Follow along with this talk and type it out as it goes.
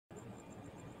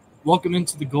Welcome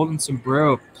into the Golden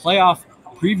Sombrero playoff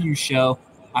preview show.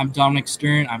 I'm Dominic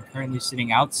Stern. I'm currently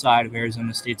sitting outside of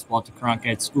Arizona State's Walter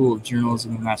Cronkite School of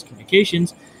Journalism and Mass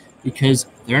Communications because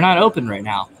they're not open right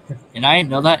now. And I didn't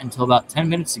know that until about 10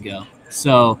 minutes ago.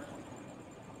 So,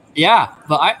 yeah,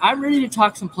 but I'm ready to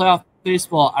talk some playoff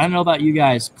baseball. I don't know about you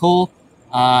guys. Cole,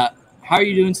 how are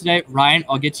you doing today? Ryan,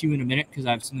 I'll get to you in a minute because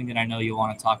I have something that I know you'll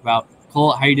want to talk about.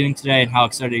 Cole, how are you doing today, and how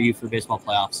excited are you for baseball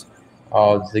playoffs?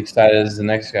 Oh, as excited as the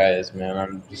next guy is, man.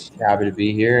 I'm just happy to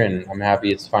be here, and I'm happy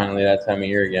it's finally that time of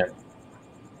year again.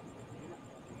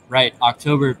 Right,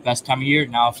 October, best time of year.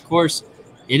 Now, of course,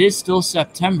 it is still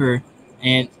September,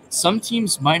 and some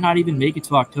teams might not even make it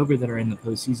to October that are in the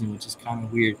postseason, which is kind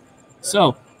of weird.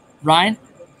 So, Ryan,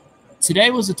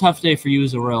 today was a tough day for you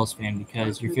as a Royals fan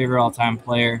because your favorite all-time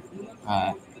player,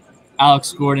 uh,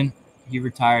 Alex Gordon, he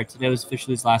retired. Today was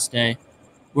officially his last day.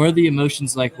 What are the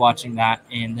emotions like watching that?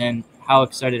 And then how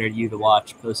excited are you to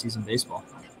watch postseason baseball?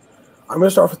 I'm going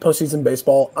to start off with postseason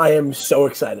baseball. I am so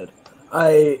excited.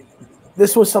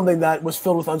 This was something that was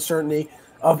filled with uncertainty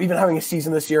of even having a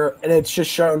season this year, and it's just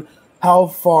shown how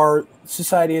far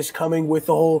society is coming with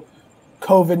the whole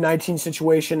COVID-19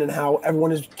 situation and how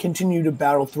everyone has continued to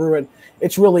battle through it.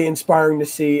 It's really inspiring to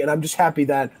see, and I'm just happy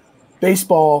that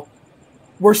baseball,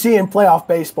 we're seeing playoff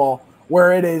baseball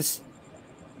where it is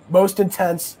most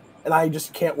intense, and I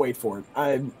just can't wait for it.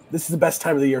 This is the best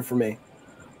time of the year for me.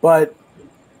 But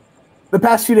the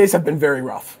past few days have been very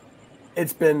rough.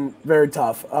 It's been very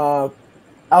tough.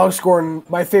 Alex Gordon,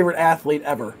 my favorite athlete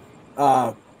ever,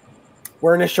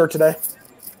 wearing his shirt today,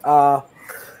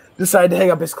 decided to hang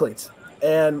up his cleats.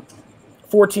 And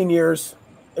 14 years,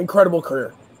 incredible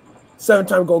career.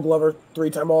 7-time Gold Glover,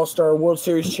 3-time All-Star, World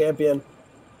Series champion.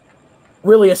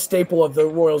 Really a staple of the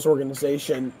Royals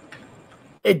organization.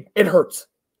 It hurts.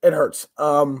 It hurts.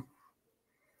 As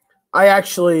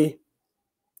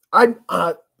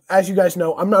you guys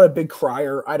know, I'm not a big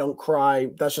crier. I don't cry.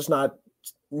 That's just not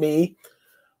me.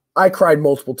 I cried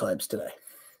multiple times today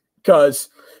because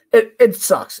it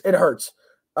sucks. It hurts.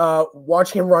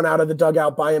 Watching him run out of the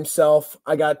dugout by himself,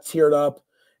 I got teared up.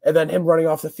 And then him running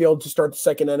off the field to start the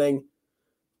second inning,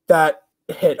 that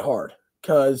hit hard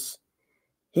because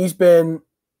he's been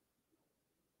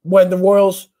 – when the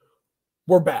Royals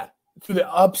were bad, through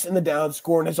the ups and the downs,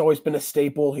 Gordon has always been a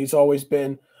staple. He's always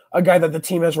been a guy that the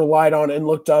team has relied on and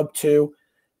looked up to,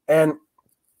 and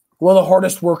one of the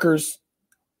hardest workers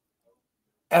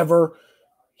ever.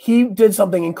 He did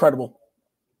something incredible.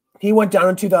 He went down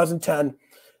in 2010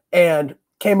 and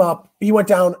came up. He went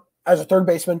down as a third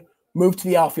baseman, moved to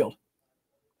the outfield,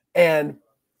 and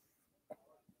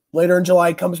later in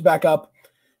July comes back up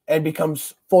and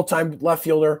becomes full-time left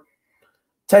fielder.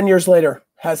 10 years later,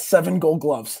 has 7 Gold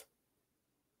Gloves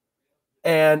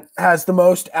and has the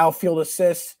most outfield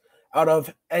assists out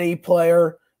of any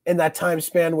player in that time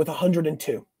span with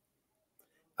 102.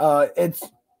 It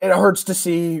hurts to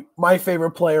see my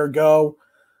favorite player go.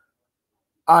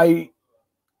 I'm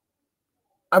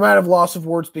out of loss of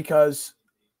words because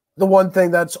the one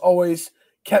thing that's always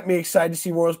kept me excited to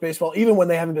see Royals baseball, even when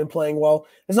they haven't been playing well,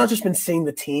 has not just been seeing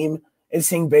the team and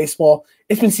seeing baseball.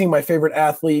 It's been seeing my favorite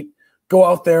athlete go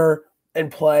out there and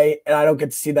play, and I don't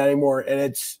get to see that anymore.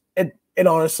 And it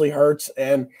honestly hurts.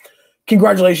 And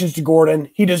congratulations to Gordon.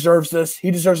 He deserves this. He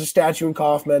deserves a statue in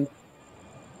Kauffman.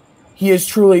 He is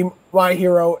truly my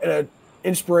hero and an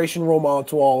inspiration role model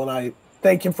to all, and I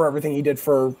thank him for everything he did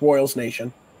for Royals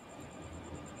Nation.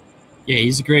 Yeah,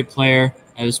 he's a great player.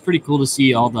 It was pretty cool to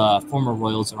see all the former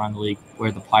Royals around the league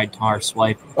wear the Pied Tar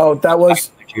swipe. Oh, that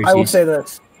was – I will say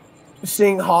this.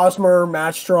 Seeing Hosmer,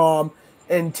 Matt Strom,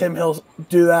 and Tim Hill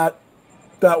do that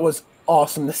was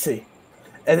awesome to see.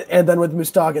 And then with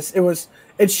Moustakas,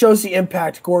 it shows the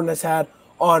impact Gordon has had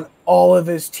on all of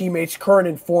his teammates, current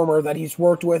and former, that he's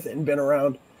worked with and been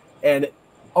around. And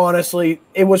honestly,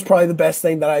 it was probably the best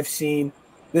thing that I've seen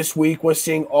this week was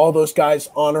seeing all those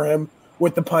guys honor him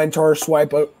with the Pine Tar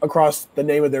swipe across the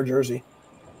name of their jersey.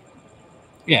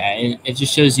 Yeah, it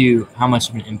just shows you how much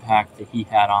of an impact that he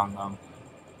had on them.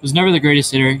 He was never the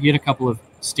greatest hitter. He had a couple of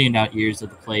standout years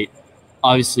at the plate,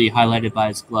 obviously highlighted by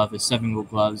his glove, his 7 Gold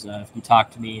Gloves. If you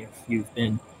talk to me, if you've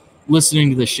been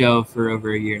listening to the show for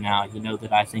over a year now, you know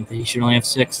that I think that he should only have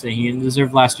 6 that he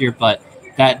deserved last year, but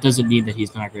that doesn't mean that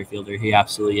he's not a great fielder. He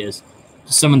absolutely is.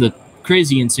 Just some of the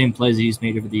crazy, insane plays that he's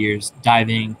made over the years,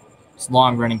 diving,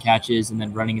 long running catches, and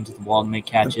then running into the wall to make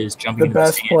catches, jumping into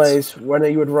the stands. The best plays when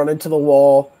he would run into the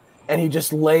wall and he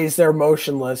just lays there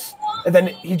motionless. And then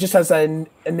he just has that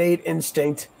innate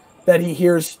instinct that he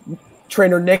hears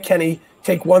trainer Nick Kenny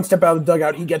take one step out of the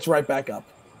dugout, he gets right back up.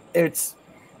 I'm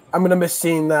going to miss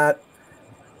seeing that.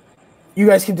 You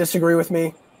guys can disagree with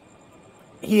me.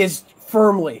 he is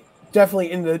firmly,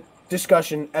 definitely in the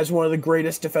discussion as one of the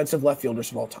greatest defensive left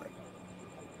fielders of all time.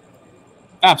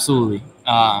 Absolutely.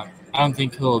 I don't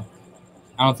think he'll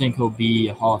be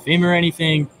a Hall of Famer or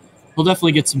anything. He'll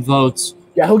definitely get some votes.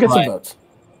 Yeah, he'll get some votes.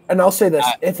 And I'll say this: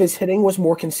 if his hitting was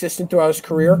more consistent throughout his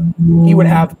career, he would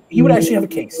actually have a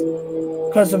case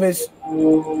because of his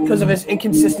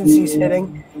inconsistencies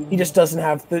hitting. He just doesn't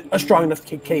have a strong enough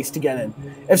case to get in.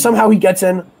 If somehow he gets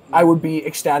in, I would be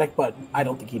ecstatic, but I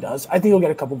don't think he does. I think he'll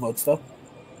get a couple votes though.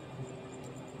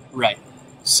 Right.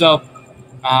 So,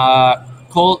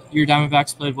 Colt, your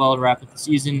Diamondbacks played well to wrap up the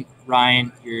season.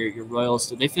 Ryan, your Royals,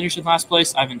 did they finish in last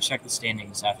place? I haven't checked the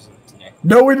standings after today.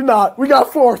 No, we did not. We got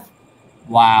 4th.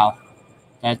 Wow.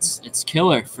 It's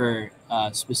killer for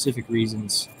specific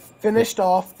reasons. Finished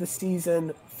off the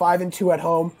season 5-2 at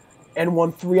home and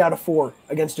won 3 out of 4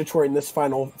 against Detroit in this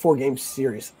final 4-game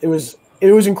series. It was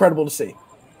incredible to see.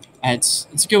 It's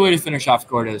a good way to finish off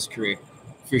Gordo's career,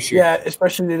 for sure. Yeah,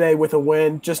 especially today with a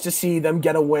win. Just to see them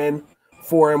get a win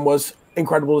for him was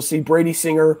incredible to see. Brady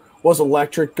Singer was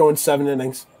electric, going 7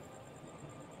 innings.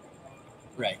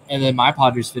 Right. And then my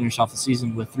Padres finished off the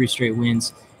season with 3 straight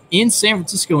wins in San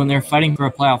Francisco when they're fighting for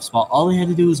a playoff spot. All they had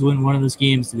to do was win one of those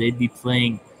games, and they'd be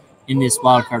playing in this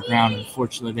wild card round.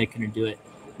 Unfortunately, they couldn't do it.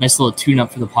 Nice little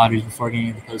tune-up for the Padres before getting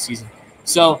into the postseason.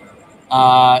 So,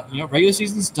 regular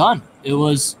season's done. It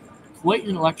was quite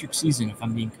an electric season, if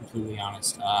I'm being completely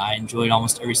honest. I enjoyed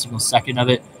almost every single second of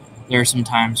it. There are some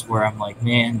times where I'm like,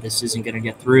 man, this isn't going to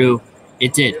get through.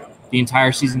 It did. The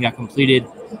entire season got completed.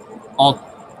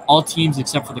 All teams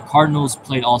except for the Cardinals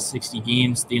played all 60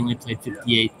 games. They only played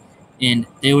 58, and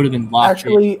they would have been locked.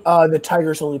 Actually, the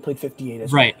Tigers only played 58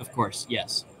 as well. Right, of course,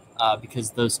 yes,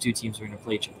 because those two teams were going to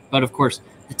play each other. But, of course,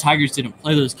 the Tigers didn't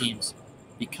play those games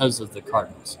because of the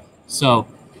Cardinals. So,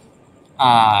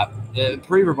 a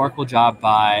pretty remarkable job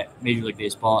by Major League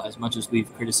Baseball, as much as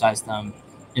we've criticized them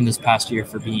in this past year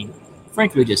for being,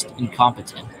 frankly, just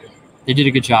incompetent. They did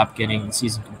a good job getting the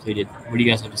season completed. What do you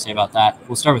guys have to say about that?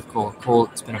 We'll start with Cole. Cole,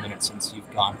 it's been a minute since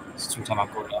you've gone, since we're talking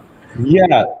about Gordo.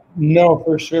 Yeah, no,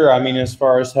 for sure. I mean, as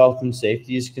far as health and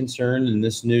safety is concerned, in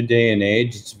this new day and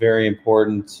age, it's very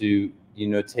important to,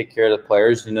 take care of the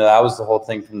players. That was the whole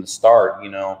thing from the start.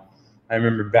 I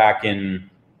remember back in,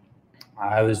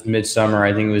 I was midsummer,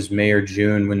 I think it was May or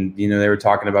June, when, they were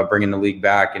talking about bringing the league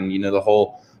back, and, the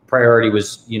whole priority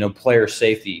was, player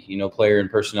safety, player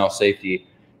and personnel safety.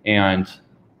 And,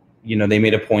 they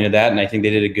made a point of that, and I think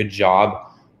they did a good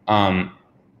job.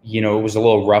 It was a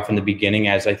little rough in the beginning,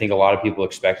 as I think a lot of people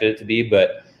expected it to be.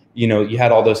 But, you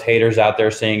had all those haters out there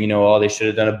saying, they should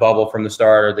have done a bubble from the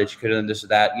start, or they could have done this or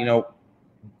that.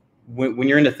 When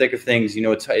you're in the thick of things,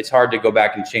 it's hard to go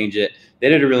back and change it. They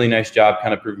did a really nice job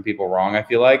kind of proving people wrong, I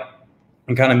feel like,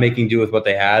 and kind of making do with what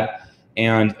they had.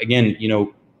 And, again,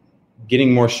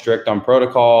 getting more strict on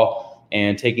protocol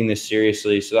and taking this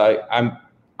seriously. So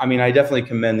I definitely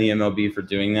commend the MLB for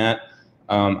doing that.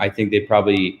 I think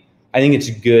it's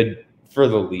good for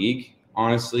the league,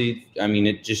 honestly. I mean,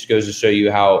 it just goes to show you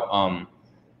how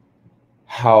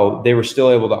they were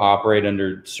still able to operate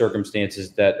under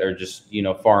circumstances that are just,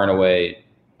 far and away,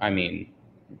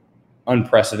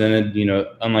 unprecedented,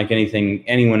 unlike anything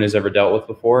anyone has ever dealt with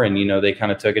before. And, they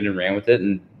kind of took it and ran with it,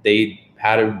 and we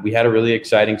had a really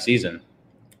exciting season,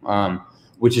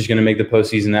 which is going to make the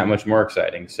postseason that much more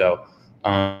exciting. So,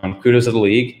 kudos to the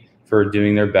league for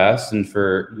doing their best and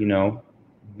for,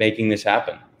 making this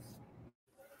happen.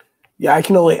 Yeah, I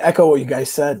can only echo what you guys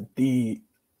said. You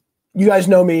guys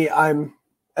know me. I'm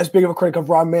as big of a critic of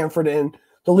Rob Manfred in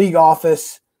the league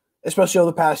office, especially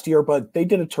over the past year, but they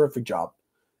did a terrific job,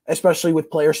 especially with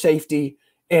player safety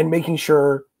and making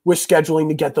sure with scheduling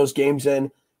to get those games in.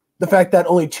 The fact that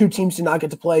only 2 teams did not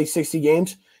get to play 60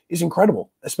 games is incredible,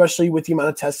 especially with the amount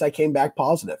of tests that came back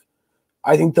positive.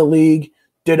 I think the league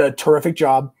did a terrific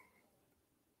job.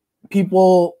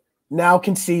 People now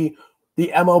can see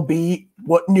the MLB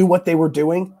knew what they were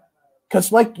doing.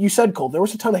 Because like you said, Cole, there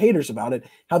was a ton of haters about it,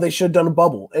 how they should have done a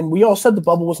bubble. And we all said the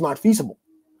bubble was not feasible.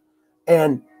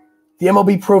 And the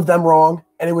MLB proved them wrong,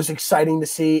 and it was exciting to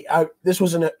see. This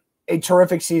was a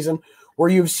terrific season where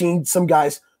you've seen some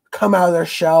guys come out of their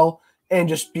shell and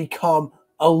just become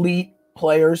elite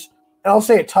players. And I'll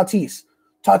say it, Tatis.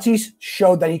 Tatis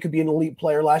showed that he could be an elite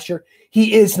player last year.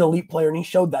 He is an elite player, and he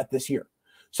showed that this year.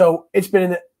 So it's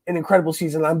been an incredible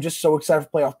season. I'm just so excited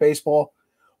for playoff baseball.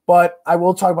 But I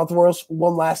will talk about the Royals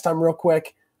one last time real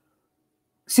quick.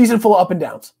 Season full of up and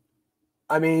downs.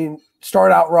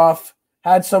 Started out rough,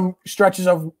 had some stretches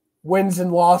of wins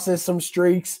and losses, some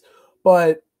streaks,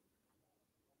 but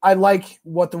I like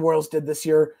what the Royals did this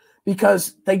year.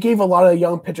 because they gave a lot of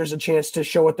young pitchers a chance to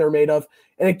show what they're made of,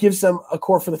 and it gives them a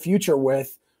core for the future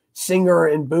with Singer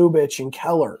and Bubich and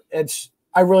Keller.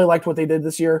 I really liked what they did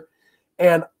this year.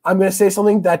 And I'm going to say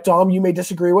something that, Dom, you may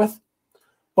disagree with,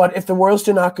 but if the Royals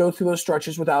did not go through those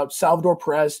stretches without Salvador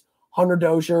Perez, Hunter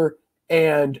Dozier,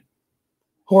 and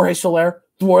Jorge Soler,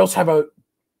 the Royals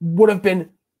would have been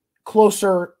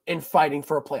closer in fighting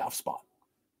for a playoff spot.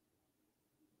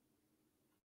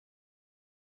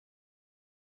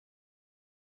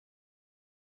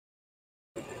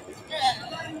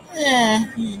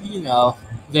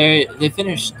 They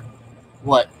finished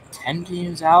what, 10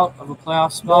 games out of a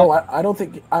playoff spot? No, I don't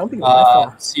think it was that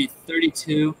far. See,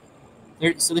 32.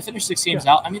 So they finished 6 games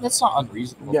out. I mean, that's not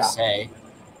unreasonable to say.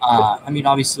 I mean,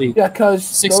 obviously,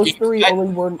 because those games, three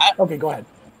only were. Okay, go ahead.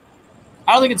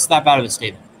 I don't think it's that bad of a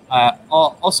statement.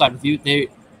 I'll side with you. They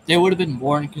would have been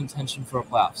more in contention for a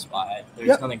playoff spot.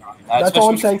 There's nothing wrong with that. That's all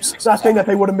I'm saying. Not saying that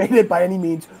they would have made it by any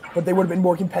means, but they would have been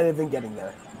more competitive in getting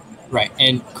there. Right.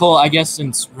 And Cole, I guess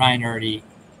since Ryan already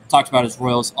talked about his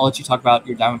Royals, I'll let you talk about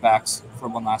your Diamondbacks for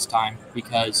one last time,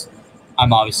 because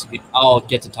I'll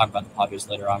get to talk about the Padres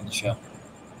later on in the show.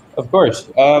 Of course.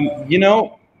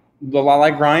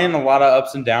 Like Ryan, a lot of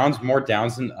ups and downs, more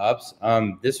downs than ups.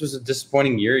 This was a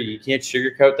disappointing year. You can't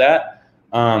sugarcoat that.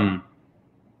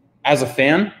 As a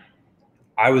fan,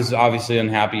 I was obviously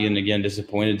unhappy and, again,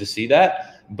 disappointed to see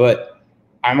that. But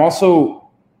I'm also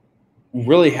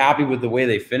really happy with the way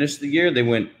they finished the year. They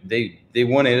won 8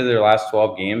 of their last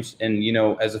 12 games. And,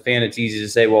 as a fan, it's easy to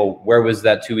say, well, where was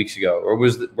that 2 weeks ago? Or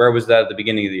where was that at the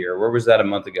beginning of the year? Where was that a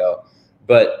month ago?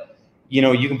 But,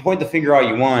 you can point the finger all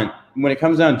you want. When it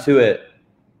comes down to it,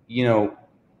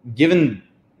 given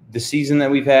the season that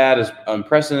we've had, as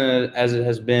unprecedented as it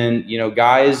has been,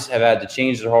 guys have had to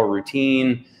change their whole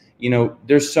routine.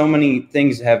 There's so many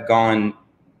things that have gone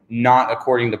not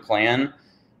according to plan.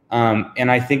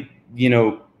 And I think,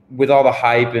 with all the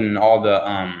hype and all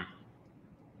the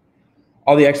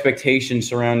expectations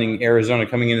surrounding Arizona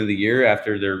coming into the year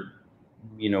after their,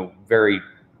 very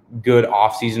good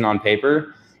offseason on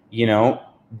paper,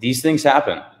 these things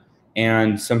happen.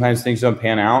 And sometimes things don't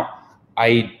pan out.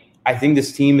 I think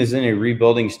this team is in a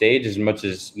rebuilding stage, as much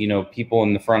as, people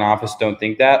in the front office don't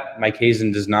think that. Mike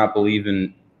Hazen does not believe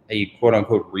in a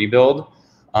quote-unquote rebuild.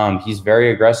 He's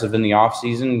very aggressive in the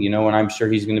offseason, and I'm sure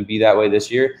he's going to be that way this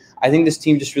year. I think this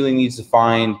team just really needs to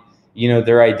find,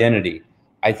 their identity.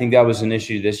 I think that was an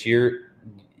issue this year.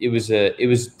 It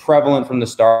was prevalent from the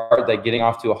start that getting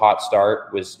off to a hot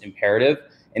start was imperative.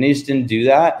 And they just didn't do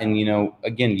that. And,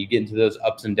 again, you get into those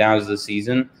ups and downs of the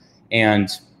season. And,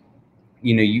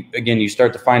 you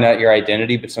start to find out your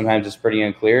identity, but sometimes it's pretty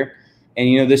unclear.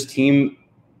 And, this team,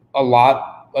 a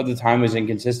lot of the time, was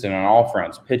inconsistent on all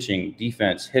fronts: pitching,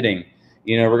 defense, hitting.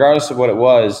 Regardless of what it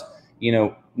was,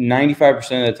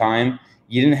 95% of the time,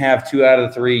 you didn't have 2 out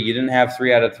of 3. You didn't have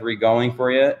 3 out of 3 going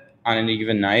for you on any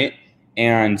given night.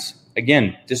 And,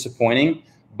 again, disappointing.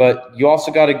 But you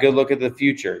also got a good look at the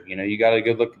future. You got a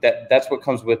good look at that. That's what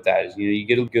comes with that is, you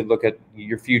get a good look at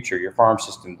your future, your farm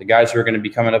system, the guys who are going to be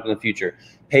coming up in the future.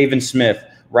 Pavin Smith,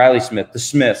 Riley Smith, the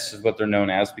Smiths is what they're known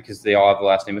as because they all have the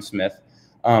last name of Smith,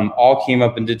 all came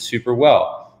up and did super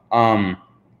well.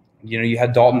 You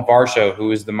had Dalton Varsho, who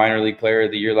was the minor league player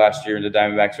of the year last year in the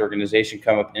Diamondbacks organization,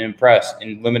 come up and impress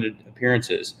in limited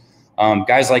appearances.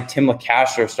 Guys like Tim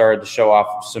LaCastro started to show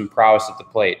off some prowess at the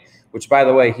plate, which, by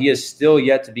the way, he is still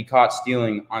yet to be caught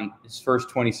stealing on his first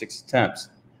 26 attempts.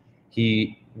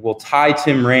 He will tie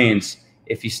Tim Raines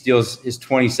if he steals his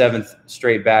 27th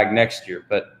straight bag next year,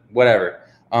 but whatever.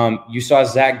 You saw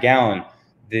Zach Gallen,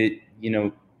 the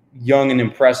young and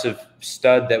impressive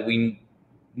stud that we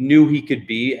knew he could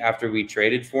be after we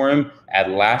traded for him at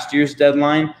last year's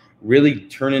deadline, really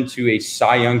turn into a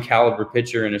Cy Young caliber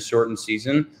pitcher in a shortened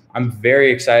season. I'm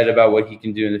very excited about what he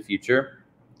can do in the future.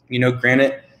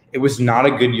 Granted, it was not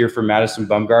a good year for Madison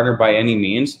Bumgarner by any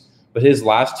means, but his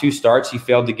last 2 starts, he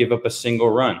failed to give up a single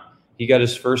run. He got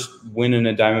his first win in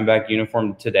a Diamondback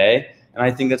uniform today, and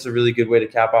I think that's a really good way to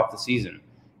cap off the season.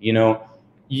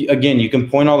 Again, you can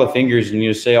point all the fingers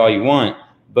and say all you want,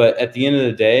 but at the end of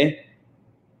the day,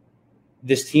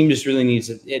 this team just really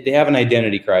they have an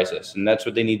identity crisis, and that's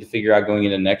what they need to figure out going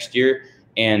into next year.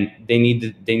 And they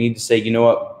need to say,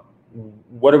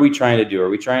 what are we trying to do? Are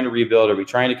we trying to rebuild? Are we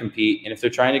trying to compete? And if they're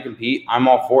trying to compete, I'm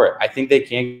all for it. I think they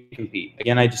can compete.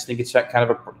 Again, I just think it's kind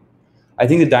of I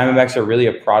think the Diamondbacks are really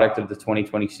a product of the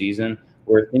 2020 season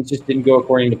where things just didn't go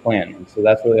according to plan. And so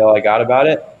that's really all I got about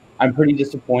it. I'm pretty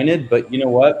disappointed, but you know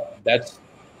what?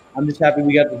 I'm just happy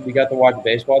we got to watch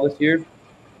baseball this year.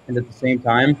 And at the same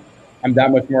time, I'm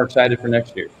that much more excited for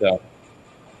next year. So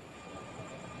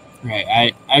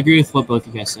Right. I agree with what both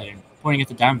of you guys said. And pointing at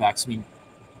the Diamondbacks, I mean,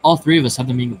 all three of us have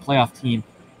them being a playoff team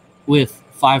with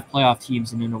 5 playoff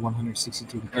teams and in a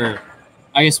 162. Or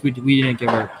I guess we didn't give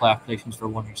our playoff predictions for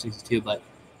 162, but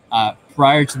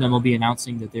prior to them, we'll be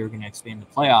announcing that they were going to expand the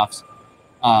playoffs.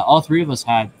 All three of us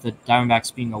had the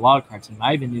Diamondbacks being a wild card team.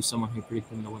 I even knew someone who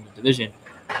predicted them to win the division.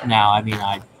 Now, I mean,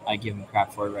 I give them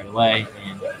crap for it right away,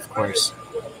 and of course,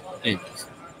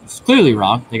 it's clearly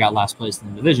wrong. They got last place in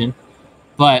the division,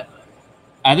 but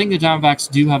I think the Diamondbacks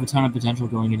do have a ton of potential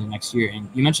going into next year. And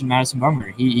you mentioned Madison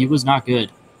Bumgarner. He was not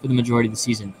good for the majority of the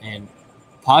season, and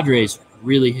Padres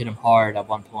really hit him hard at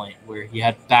one point where he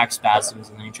had back spasms,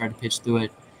 and then he tried to pitch through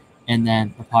it, and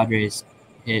then the Padres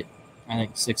hit, I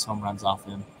think, 6 home runs off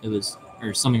him. It was,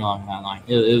 or something along that line.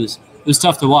 It was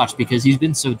tough to watch because he's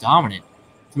been so dominant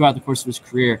throughout the course of his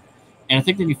career. And I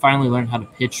think that he finally learned how to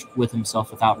pitch with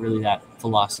himself without really that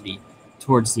velocity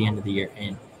towards the end of the year.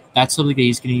 And that's something that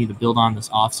he's going to need to build on this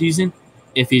offseason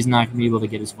if he's not going to be able to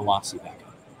get his velocity back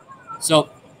up. So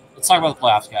let's talk about the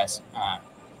playoffs, guys.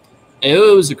 It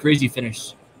was a crazy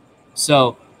finish.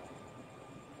 So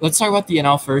let's talk about the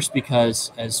NL first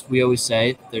because, as we always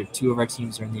say, 2 of our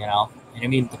teams are in the NL. And, I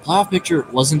mean, the playoff picture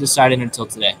wasn't decided until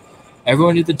today.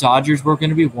 Everyone knew the Dodgers were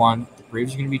going to be 1, the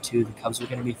Braves were going to be 2, the Cubs were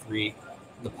going to be 3,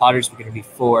 the Padres were going to be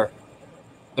 4.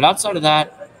 But outside of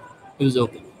that, it was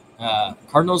open.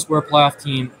 Cardinals were a playoff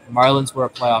team. Marlins were a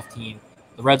playoff team.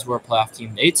 The Reds were a playoff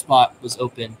team. The 8th spot was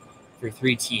open for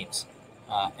 3 teams.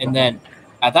 And then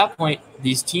at that point,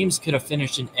 these teams could have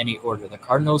finished in any order. The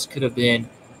Cardinals could have been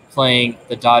playing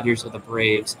the Dodgers or the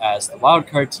Braves as the wild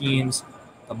card teams.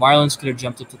 The Marlins could have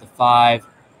jumped up to the 5.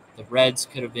 The Reds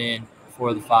could have been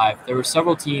 4 the 5. There were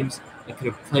several teams that could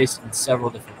have placed in several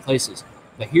different places.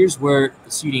 But here's where the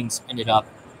seedings ended up,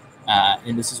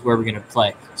 and this is where we're going to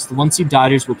play. So the 1 seed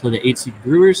Dodgers will play the 8 seed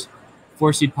Brewers.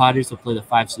 4 seed Padres will play the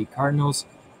 5 seed Cardinals.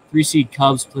 3 seed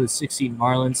Cubs play the 6 seed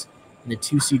Marlins. And the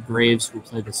 2 seed Braves will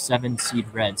play the 7 seed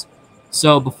Reds.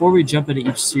 So before we jump into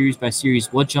each series by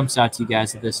series, what jumps out to you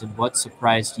guys at this, and what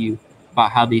surprised you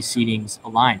about how these seedings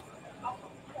aligned?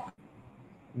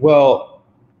 Well,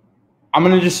 I'm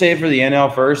going to just say it for the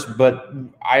NL first, but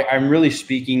I'm really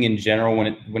speaking in general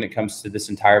when it comes to this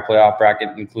entire playoff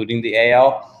bracket, including the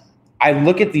AL. I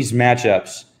look at these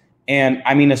matchups, and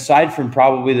I mean, aside from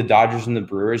probably the Dodgers and the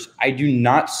Brewers, I do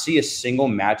not see a single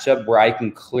matchup where I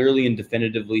can clearly and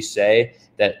definitively say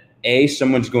that A,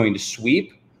 someone's going to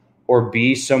sweep, or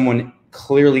B, someone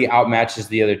clearly outmatches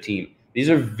the other team. These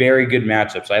are very good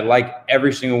matchups. I like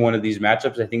every single one of these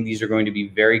matchups. I think these are going to be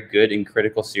very good in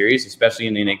critical series, especially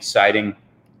in an exciting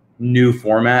new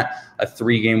format, a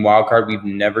 3-game wild card. We've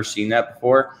never seen that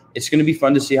before. It's going to be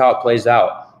fun to see how it plays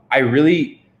out.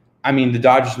 I mean, the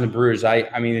Dodgers and the Brewers, I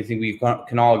think we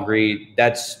can all agree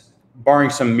that's barring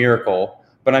some miracle.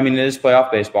 But, I mean, it is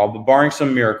playoff baseball. But barring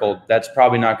some miracle, that's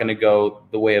probably not going to go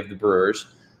the way of the Brewers.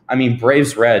 I mean,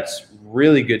 Braves-Reds,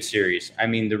 really good series. I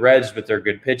mean, the Reds with their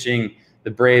good pitching,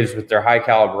 the Braves with their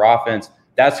high-caliber offense,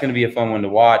 that's going to be a fun one to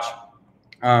watch.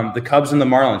 The Cubs and the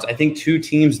Marlins, I think 2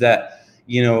 teams that,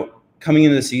 coming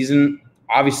into the season,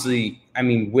 obviously, I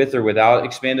mean, with or without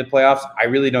expanded playoffs, I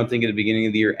really don't think at the beginning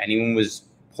of the year anyone was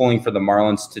pulling for the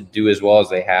Marlins to do as well as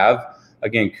they have.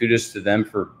 Again, kudos to them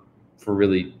for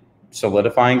really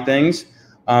solidifying things.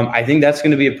 I think that's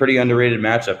going to be a pretty underrated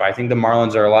matchup. I think the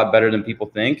Marlins are a lot better than people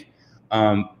think.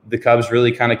 The Cubs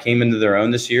really kind of came into their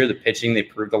own this year. The pitching, they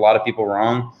proved a lot of people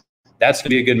wrong. That's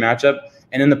going to be a good matchup.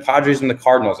 And then the Padres and the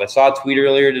Cardinals. I saw a tweet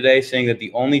earlier today saying that the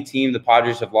only team the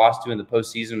Padres have lost to in the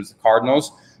postseason was the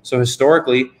Cardinals. So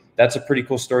historically, that's a pretty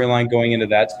cool storyline going into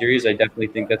that series. I definitely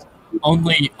think that's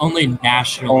only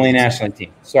national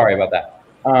team. Sorry about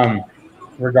that.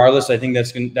 Regardless, I think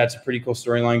that's a pretty cool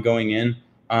storyline going in.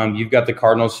 You've got the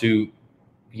Cardinals who,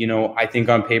 I think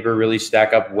on paper really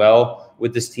stack up well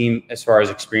with this team as far as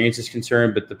experience is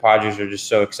concerned, but the Padres are just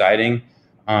so exciting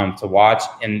to watch.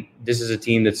 And this is a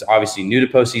team that's obviously new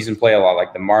to postseason play, a lot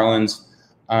like the Marlins.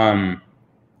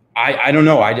 I don't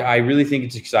know. I really think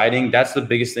it's exciting. That's the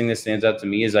biggest thing that stands out to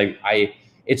me is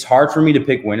it's hard for me to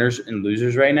pick winners and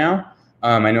losers right now.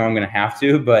 I know I'm going to have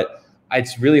to, but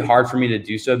it's really hard for me to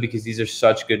do so because these are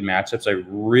such good matchups. I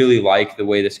really like the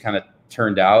way this kind of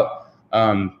turned out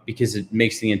because it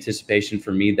makes the anticipation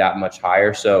for me that much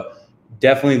higher. So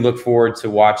definitely look forward to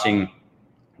watching,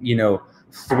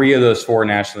 3 of those 4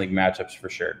 National League matchups for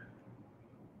sure.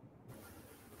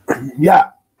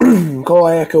 Yeah, Cole,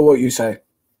 I echo what you say.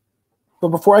 But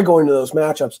before I go into those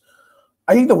matchups,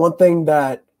 I think the one thing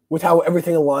that, with how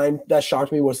everything aligned, that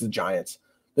shocked me was the Giants.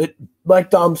 Like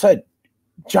Dom said,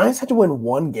 Giants had to win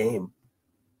 1 game.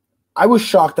 I was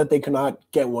shocked that they could not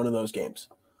get one of those games.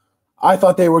 I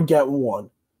thought they would get one,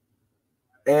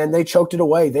 and they choked it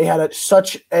away. They had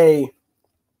such a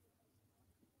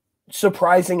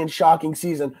surprising and shocking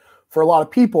season for a lot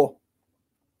of people,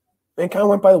 and kind of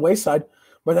went by the wayside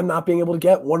by them not being able to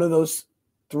get one of those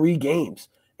 3 games,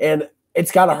 and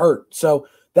it's got to hurt. So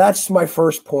that's my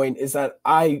first point, is that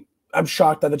I'm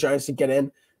shocked that the Giants didn't get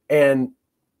in, and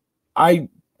I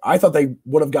thought they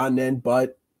would have gotten in,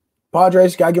 but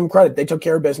Padres, gotta give them credit. They took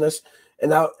care of business,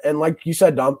 and like you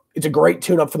said, Dom, it's a great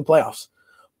tune-up for the playoffs.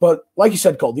 But like you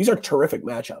said, Cole, these are terrific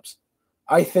matchups.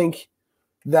 I think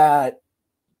that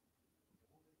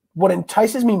what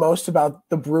entices me most about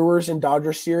the Brewers and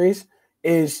Dodgers series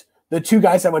is the 2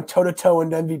 guys that went toe-to-toe in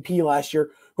MVP last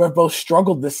year, who have both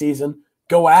struggled this season,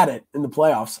 go at it in the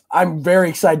playoffs. I'm very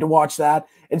excited to watch that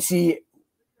and see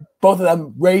both of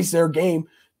them raise their game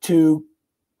to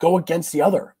go against the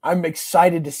other. I'm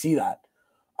excited to see that.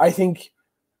 I think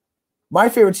my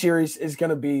favorite series is going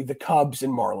to be the Cubs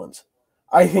and Marlins.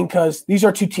 I think because these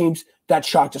are 2 teams that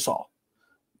shocked us all.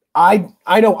 I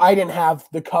know I didn't have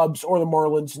the Cubs or the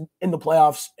Marlins in the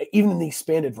playoffs, even in the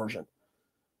expanded version.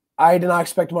 I did not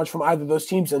expect much from either of those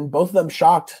teams, and both of them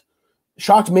shocked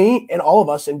me and all of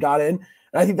us and got in.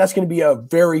 And I think that's going to be a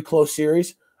very close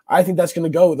series. I think that's going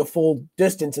to go the full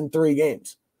distance in 3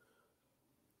 games.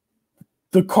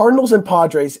 The Cardinals and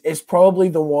Padres is probably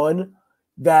the one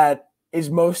that is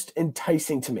most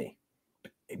enticing to me,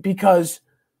 because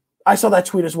I saw that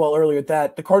tweet as well earlier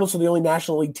that the Cardinals are the only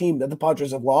National League team that the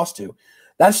Padres have lost to.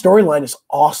 That storyline is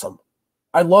awesome.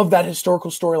 I love that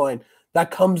historical storyline that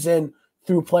comes in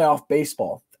through playoff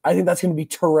baseball. I think that's going to be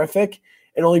terrific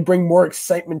and only bring more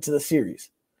excitement to the series.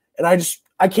 And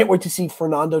I can't wait to see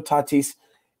Fernando Tatis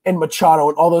and Machado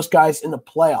and all those guys in the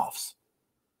playoffs.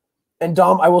 And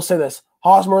Dom, I will say this,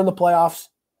 Hosmer in the playoffs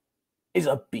is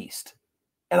a beast.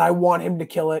 And I want him to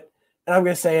kill it. And I'm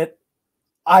going to say it,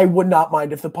 I would not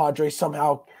mind if the Padres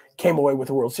somehow came away with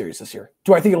the World Series this year.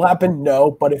 Do I think it'll happen? No.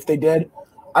 But if they did,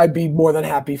 I'd be more than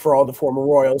happy for all the former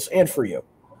Royals and for you.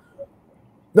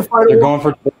 The final They're going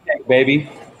for the cake, baby.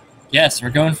 Yes, we're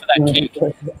going for that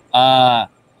cake.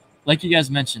 Like you guys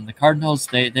mentioned, the Cardinals,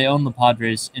 they own the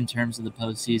Padres in terms of the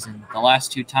postseason. The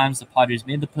last 2 times the Padres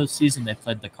made the postseason, they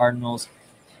played the Cardinals,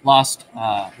 lost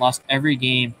every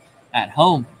game at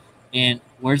home. And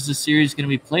where's the series going to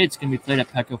be played? It's going to be played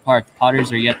at Petco Park. The Padres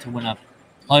are yet to win a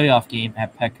playoff game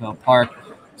at Petco Park.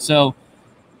 So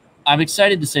I'm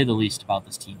excited to say the least about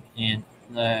this team. And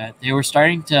they were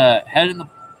starting to head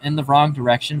in the wrong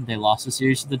direction. They lost the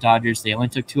series to the Dodgers. They only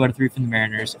took 2 out of 3 from the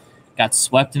Mariners. Got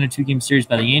swept in a 2-game series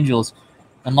by the Angels,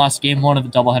 and lost game 1 of the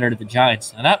doubleheader to the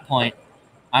Giants. At that point,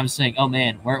 I'm saying, oh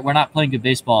man, we're not playing good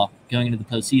baseball going into the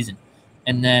postseason.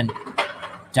 And then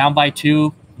down by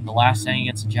 2 in the last inning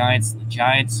against the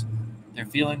Giants, they're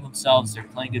feeling themselves. They're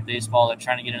playing good baseball. They're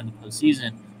trying to get into the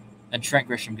postseason. Then Trent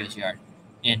Grisham goes yard.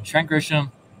 And Trent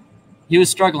Grisham, he was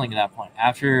struggling at that point.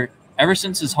 Ever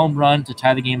since his home run to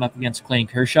tie the game up against Clayton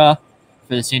Kershaw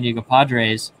for the San Diego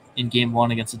Padres in Game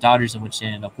 1 against the Dodgers, in which they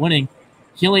ended up winning,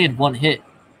 he only had 1 hit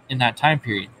in that time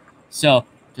period. So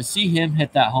to see him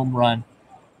hit that home run,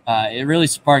 it really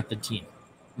sparked the team.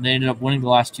 And they ended up winning the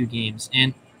last 2 games.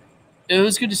 And it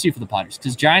was good to see for the Padres,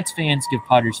 because Giants fans give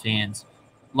Padres fans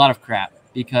a lot of crap,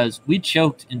 because we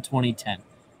choked in 2010.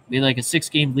 We had like a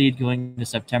 6-game lead going into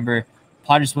September.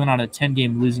 Padres went on a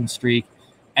 10-game losing streak,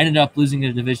 ended up losing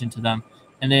the division to them,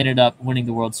 and they ended up winning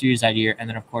the World Series that year, and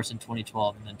then, of course, in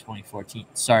 2012 and then 2014.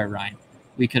 Sorry, Ryan.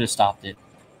 We could have stopped it.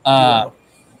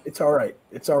 It's all right.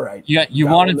 It's all right. You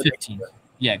wanted 15.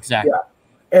 Yeah, exactly.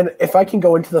 Yeah. And if I can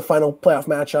go into the final playoff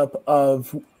matchup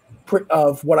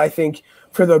of what I think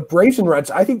for the Braves and Reds,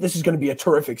 I think this is going to be a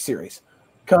terrific series,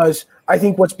 because I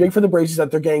think what's big for the Braves is that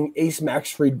they're getting Ace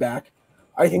Max Fried back.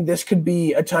 I think this could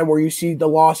be a time where you see the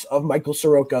loss of Michael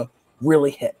Soroka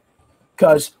really hit,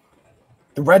 because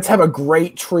the Reds have a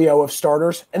great trio of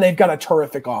starters, and they've got a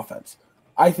terrific offense.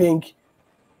 I think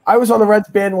I was on the Reds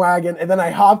bandwagon, and then I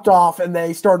hopped off, and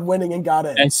they started winning and got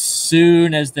in. As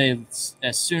soon as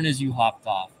you hopped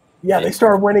off. Yeah, they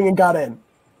started winning and got in.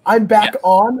 I'm back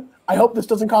on. I hope this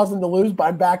doesn't cause them to lose, but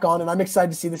I'm back on, and I'm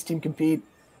excited to see this team compete,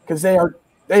 because they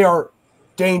are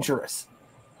dangerous.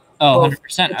 Oh,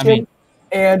 100%. I mean,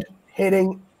 and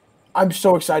hitting. I'm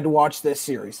so excited to watch this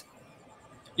series.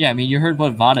 Yeah, I mean, you heard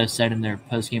what Votto said in their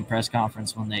post-game press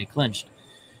conference when they clinched.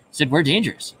 He said, we're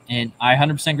dangerous, and I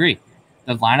 100% agree.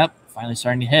 The lineup finally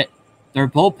starting to hit. Their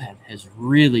bullpen has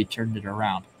really turned it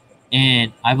around,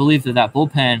 and I believe that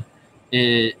bullpen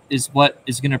is what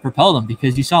is going to propel them,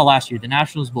 because you saw last year the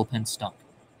Nationals bullpen stunk.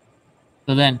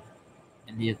 So then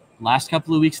in the last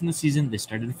couple of weeks in the season, they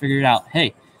started to figure it out.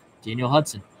 Hey, Daniel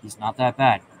Hudson, he's not that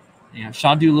bad.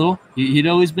 Sean Doolittle, he'd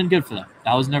always been good for them.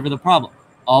 That was never the problem.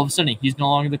 All of a sudden, he's no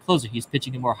longer the closer. He's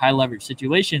pitching in more high-leverage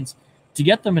situations to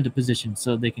get them into position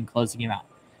so they can close the game out.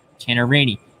 Tanner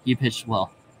Rainey, he pitched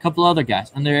well. A couple other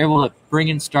guys, and they're able to bring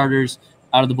in starters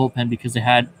out of the bullpen because they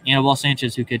had Anibal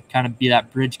Sanchez, who could kind of be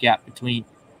that bridge gap between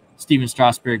Steven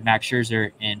Strasburg, Max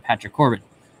Scherzer, and Patrick Corbin.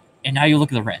 And now you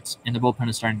look at the Reds, and the bullpen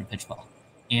is starting to pitch well.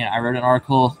 And I wrote an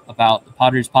article about the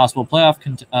Padres' possible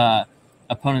playoff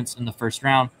opponents in the first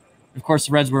round. Of course,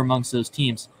 the Reds were amongst those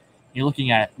teams. You're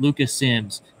looking at Lucas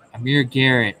Sims, Amir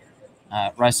Garrett,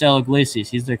 Raisel Iglesias.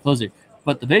 He's their closer.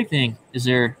 But the big thing is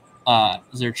their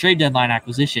trade deadline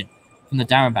acquisition from the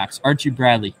Diamondbacks, Archie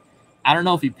Bradley. I don't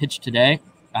know if he pitched today.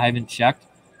 I haven't checked.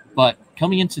 But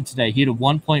coming into today, he had a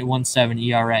 1.17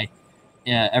 ERA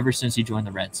ever since he joined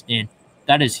the Reds. And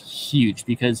that is huge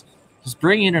because he's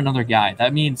bringing in another guy.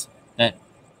 That means that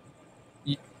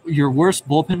your worst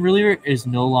bullpen reliever is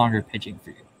no longer pitching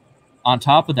for you. On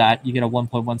top of that, you get a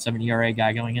 1.17 ERA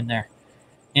guy going in there.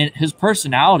 And his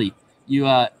personality,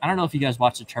 I don't know if you guys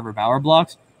watch the Trevor Bauer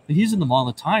blogs, but he's in them all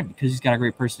the time because he's got a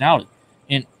great personality.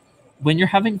 And when you're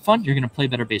having fun, you're going to play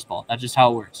better baseball. That's just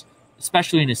how it works,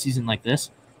 especially in a season like this.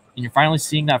 And you're finally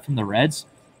seeing that from the Reds.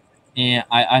 And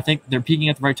I think they're peaking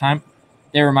at the right time.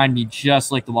 They remind me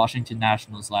just like the Washington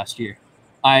Nationals last year.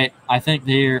 I think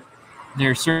they're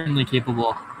certainly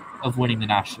capable of winning the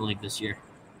National League this year.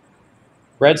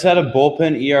 Reds had a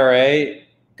bullpen ERA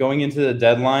going into the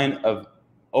deadline of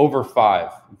over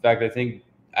 5. In fact,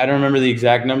 I don't remember the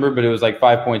exact number, but it was like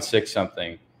 5.6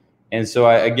 something. And so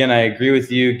I agree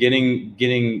with you.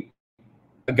 Getting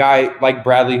a guy like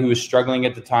Bradley, who was struggling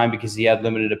at the time because he had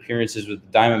limited appearances with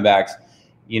the Diamondbacks,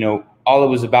 all it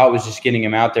was about was just getting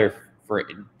him out there for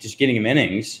just getting him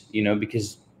innings,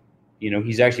 because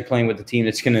he's actually playing with the team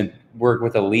that's going to work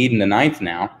with a lead in the 9th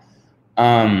now.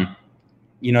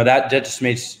 That just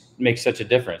makes such a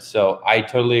difference. So I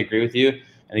totally agree with you.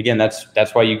 And again,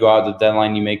 that's why you go out the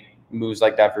deadline, you make moves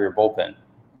like that for your bullpen.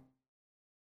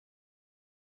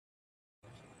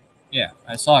 Yeah,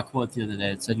 I saw a quote the other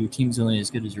day. It said your team's only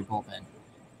as good as your bullpen.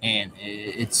 And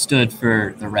it stood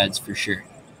for the Reds for sure.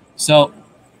 So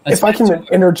if I can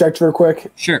interject real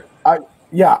quick. Sure.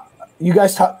 You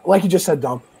guys, like you just said,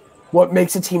 Dom, what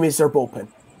makes a team is their bullpen.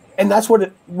 And that's what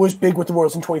it was big with the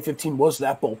Royals in 2015 was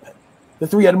that bullpen. The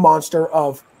three-headed monster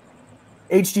of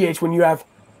HDH when you have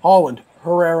Holland,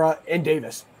 Herrera, and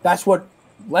Davis. That's what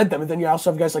led them. And then you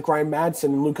also have guys like Ryan Madsen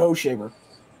and Luke O'Shaver.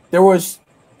 There was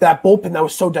that bullpen that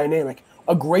was so dynamic.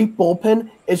 A great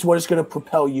bullpen is what is going to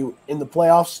propel you in the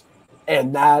playoffs,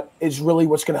 and that is really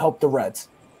what's going to help the Reds.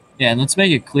 Yeah, and let's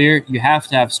make it clear, you have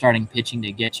to have starting pitching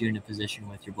to get you into position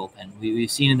with your bullpen.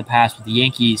 We've seen in the past with the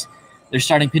Yankees, their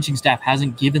starting pitching staff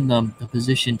hasn't given them the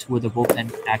position to where the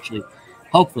bullpen can actually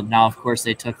help them. Now, of course,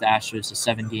 they took the Astros to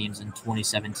 7 games in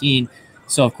 2017.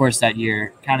 So, of course, that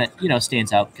year kind of,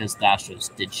 stands out because the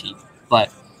Astros did cheat.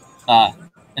 But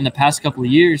in the past couple of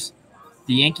years,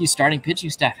 the Yankees starting pitching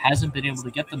staff hasn't been able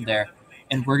to get them there.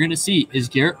 And we're going to see, is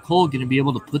Garrett Cole going to be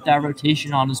able to put that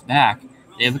rotation on his back?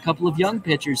 They have a couple of young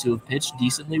pitchers who have pitched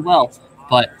decently well,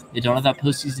 but they don't have that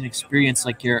postseason experience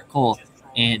like Garrett Cole.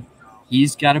 And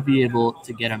he's got to be able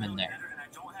to get them in there.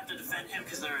 I don't have to defend him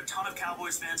because there are a ton of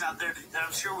Cowboys fans out there that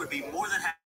I'm sure would be more than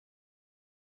happy.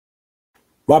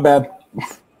 My bad.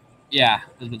 Yeah, I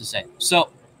was about to say. So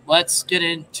let's get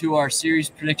into our series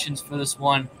predictions for this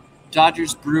one.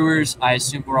 Dodgers, Brewers. I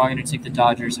assume we're all going to take the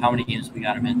Dodgers. How many games we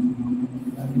got them in?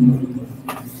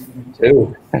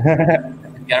 2. We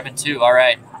got them in 2. All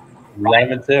right. We got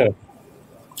them in 2.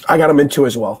 I got them in 2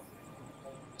 as well.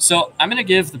 So I'm going to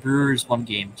give the Brewers 1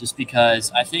 game just because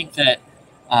I think that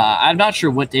I'm not sure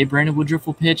what day Brandon Woodruff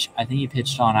will pitch. I think he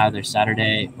pitched on either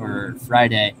Saturday or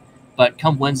Friday. But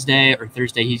come Wednesday or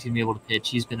Thursday, he's going to be able to pitch.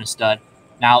 He's been a stud.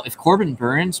 Now, if Corbin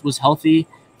Burns was healthy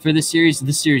for this series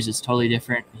is totally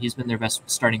different. He's been their best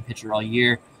starting pitcher all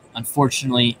year.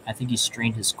 Unfortunately, I think he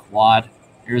strained his quad.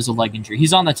 There is a leg injury.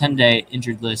 He's on the 10-day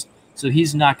injured list, so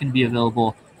he's not going to be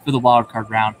available for the wild card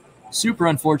round. Super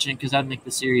unfortunate because that would make the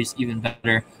series even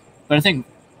better. But I think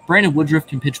Brandon Woodruff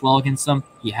can pitch well against them.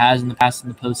 He has in the past in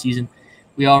the postseason.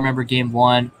 We all remember Game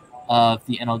 1 of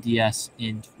the NLDS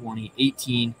in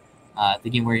 2018, the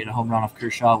game where he had a home run off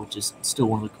Kershaw, which is still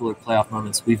one of the cooler playoff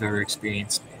moments we've ever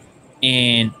experienced.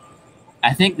 And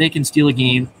I think they can steal a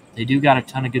game. They do got a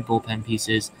ton of good bullpen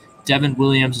pieces. Devin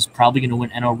Williams is probably going to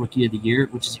win NL Rookie of the Year,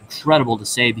 which is incredible to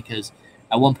say because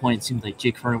at one point it seemed like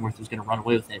Jake Cronenworth was going to run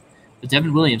away with it. But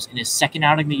Devin Williams, in his second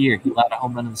outing of the year, he allowed a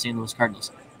home run in the St. Louis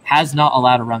Cardinals. Has not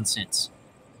allowed a run since.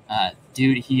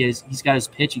 Dude, he's got his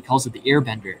pitch. He calls it the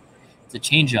airbender. It's a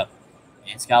changeup.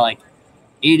 And it's got like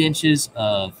 8 inches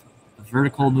of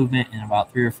vertical movement and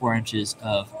about 3 or 4 inches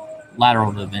of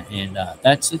lateral movement, and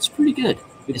it's pretty good.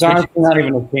 It's honestly not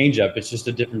even a changeup. It's just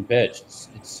a different pitch. It's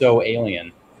so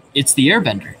alien. It's the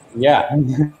airbender. Yeah.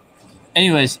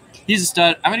 Anyways, he's a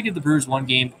stud. I'm going to give the Brewers 1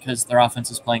 game because their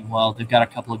offense is playing well. They've got a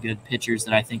couple of good pitchers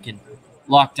that I think can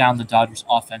lock down the Dodgers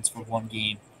offense for 1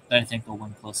 game that I think they'll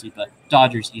win closely, but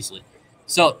Dodgers easily.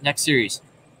 So, next series,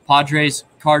 Padres,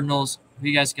 Cardinals. Who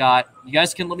you guys got? You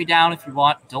guys can let me down if you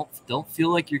want. Don't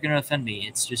feel like you're going to offend me.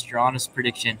 It's just your honest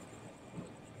prediction.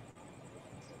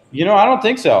 I don't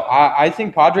think so. I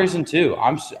think Padres in 2.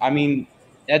 I mean,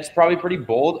 that's probably pretty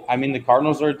bold. I mean, the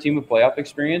Cardinals are a team with playoff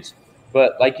experience,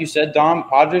 but like you said, Dom,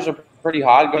 Padres are pretty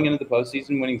hot going into the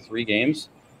postseason, winning 3 games,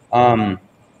 or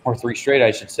 3 straight,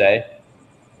 I should say.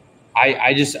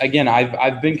 I just, again,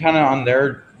 I've been kind of on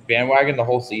their bandwagon the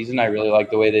whole season. I really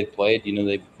like the way they've played.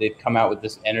 They've come out with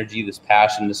this energy, this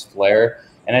passion, this flair,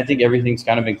 and I think everything's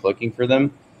kind of been clicking for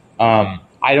them.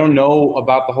 I don't know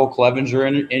about the whole Clevenger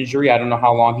injury. I don't know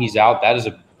how long he's out. That is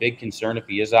a big concern if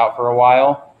he is out for a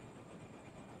while.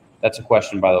 That's a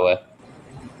question, by the way.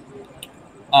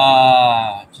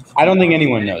 I don't think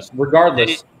anyone knows.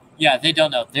 Regardless. They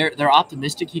don't know. They're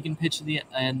optimistic he can pitch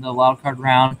in the wild card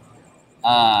round.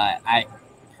 I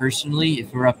personally, if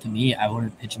it were up to me, I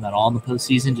wouldn't pitch him at all in the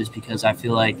postseason just because I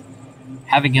feel like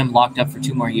having him locked up for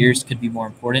 2 more years could be more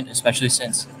important, especially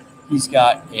since he's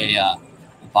got a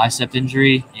bicep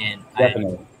injury. And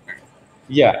definitely.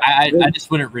 I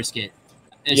just wouldn't risk it.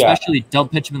 Especially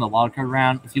don't pitch him in the wild card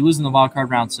round. If you lose in the wild card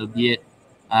round, so be it.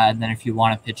 And then if you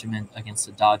want to pitch him in against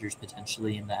the Dodgers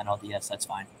potentially in the NLDS, that's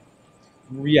fine.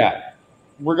 Yeah.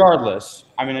 Regardless,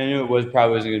 I mean, I knew it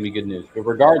probably wasn't going to be good news, but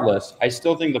regardless, I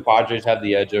still think the Padres have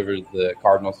the edge over the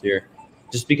Cardinals here,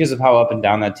 just because of how up and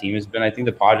down that team has been. I think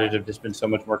the Padres have just been so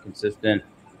much more consistent.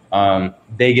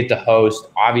 They get to host.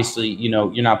 Obviously,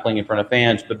 you're not playing in front of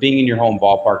fans, but being in your home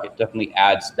ballpark, it definitely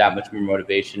adds that much more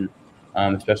motivation,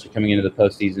 especially coming into the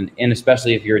postseason, and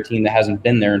especially if you're a team that hasn't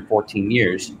been there in 14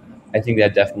 years. I think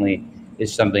that definitely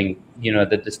is something,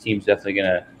 that this team's definitely going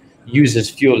to use as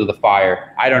fuel to the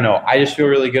fire. I don't know. I just feel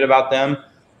really good about them.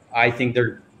 I think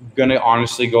they're going to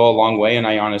honestly go a long way, and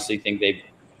I honestly think they,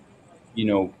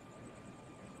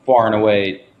 far and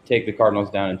away take the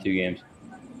Cardinals down in 2 games.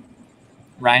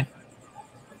 Ryan?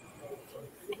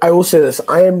 I will say this.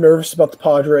 I am nervous about the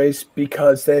Padres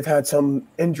because they've had some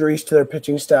injuries to their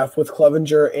pitching staff with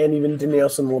Clevenger and even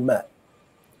Dinelson Lamet.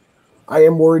 I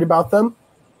am worried about them.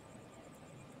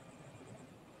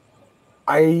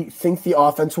 I think the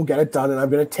offense will get it done, and I'm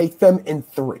going to take them in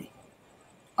 3.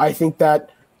 I think the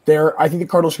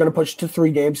Cardinals are going to push to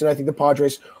 3 games, and I think the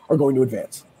Padres are going to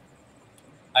advance.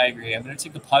 I agree. I'm going to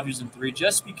take the Padres in 3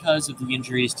 just because of the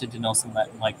injuries to Dinelson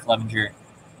and Mike Clevenger.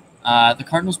 The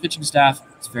Cardinals pitching staff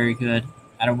is very good.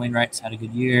 Adam Wainwright's had a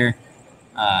good year.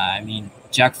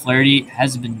 Jack Flaherty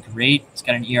hasn't been great. He's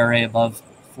got an ERA above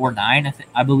 4.9,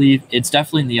 I believe. It's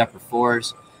definitely in the upper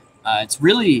 4s. It's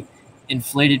really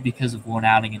inflated because of 1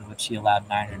 outing in which he allowed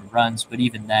 9 earned runs, but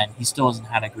even then, he still hasn't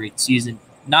had a great season.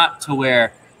 Not to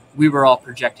where we were all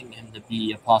projecting him to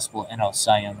be a possible NL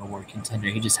Cy Young Award contender.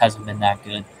 He just hasn't been that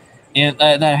good. And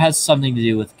that has something to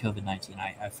do with COVID-19.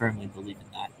 I firmly believe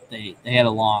in that. They had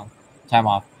a long time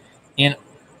off. And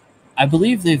I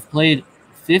believe they've played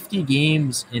 50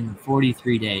 games in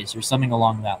 43 days or something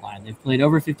along that line. They've played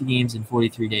over 50 games in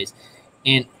 43 days.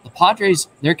 And the Padres,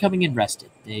 they're coming in rested.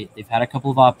 They've had a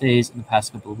couple of off days in the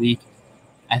past couple of weeks.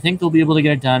 I think they'll be able to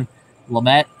get it done.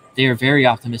 Lamet, they are very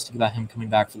optimistic about him coming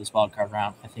back for this wild card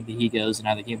round. I think that he goes in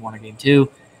either game 1 or game 2.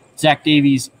 Zach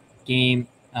Davies, game,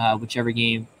 whichever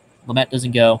game, Lamet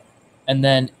doesn't go. And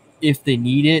then if they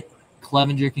need it,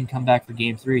 Clevenger can come back for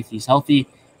game 3 if he's healthy.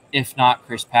 If not,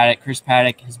 Chris Paddock. Chris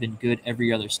Paddock has been good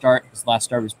every other start. His last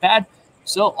start was bad.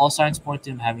 So all signs point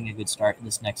to him having a good start in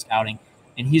this next outing.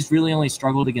 And he's really only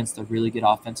struggled against the really good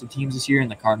offensive teams this year, and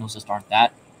the Cardinals just aren't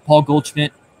that. Paul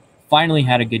Goldschmidt finally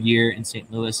had a good year in St.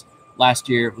 Louis. Last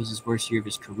year was his worst year of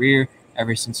his career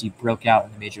ever since he broke out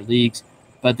in the major leagues.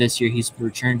 But this year he's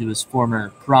returned to his former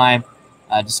prime,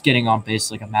 just getting on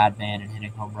base like a madman and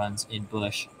hitting home runs in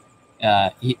Busch.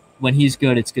 When he's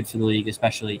good, it's good for the league,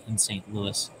 especially in St.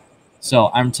 Louis. So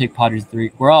I'm going to take Padres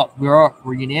 3.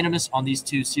 We're unanimous on these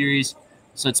 2 series.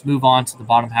 So let's move on to the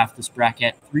bottom half of this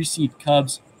bracket. 3-seed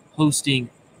Cubs hosting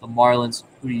the Marlins.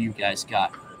 Who do you guys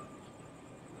got?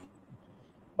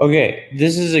 Okay,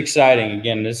 this is exciting.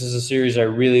 Again, this is a series I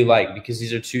really like because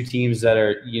these are 2 teams that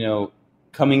are,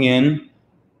 coming in.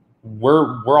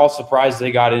 We're all surprised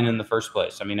they got in the first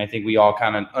place. I mean, I think we all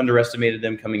kind of underestimated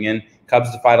them coming in.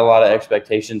 Cubs defied a lot of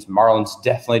expectations. Marlins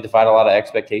definitely defied a lot of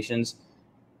expectations.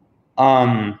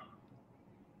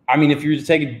 I I mean, if you were to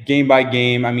take it game by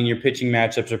game, I mean, your pitching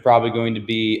matchups are probably going to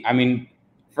be, I mean,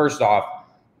 first off,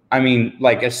 I mean,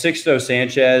 like a Sixto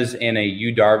Sanchez and a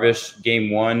Yu Darvish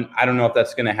game one, I don't know if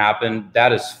that's going to happen.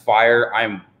 That is fire.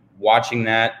 I'm watching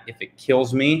that if it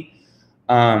kills me.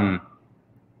 I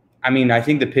mean, I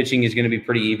think the pitching is going to be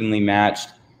pretty evenly matched.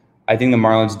 I think the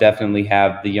Marlins definitely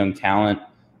have the young talent.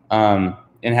 And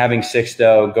having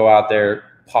Sixto go out there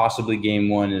possibly game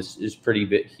one is pretty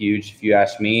bit huge if you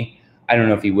ask me. I don't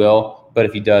know if he will, but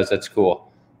if he does, that's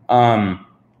cool. I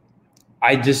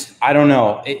don't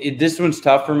know. This one's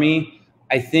tough for me.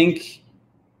 I think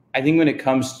when it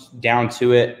comes down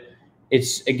to it,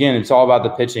 it's all about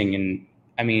the pitching. And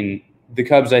I mean, the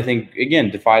Cubs, I think, again,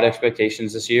 defied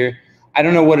expectations this year. I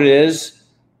don't know what it is.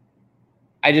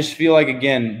 I just feel like,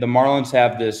 again, the Marlins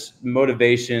have this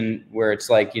motivation where it's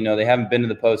like, you know, they haven't been to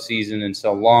the postseason in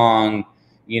so long.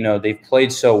 You know, they've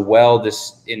played so well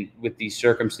with these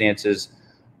circumstances.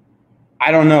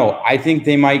 I don't know. I think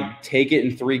they might take it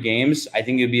in 3 games. I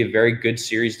think it would be a very good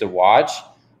series to watch.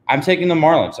 I'm taking the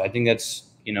Marlins. I think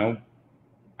that's, you know,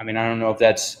 I mean, I don't know if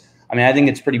that's – I mean, I think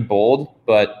it's pretty bold,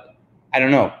 but I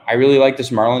don't know. I really like this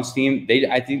Marlins team.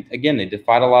 I think, again, they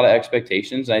defied a lot of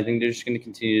expectations, and I think they're just going to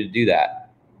continue to do that.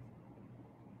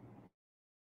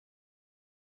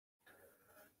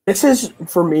 This is,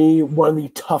 for me, one of the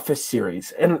toughest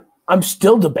series, and I'm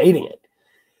still debating it.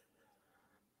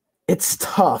 It's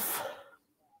tough.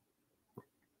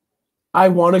 I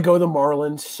want to go the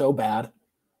Marlins so bad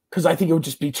because I think it would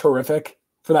just be terrific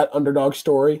for that underdog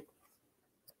story.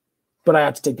 But I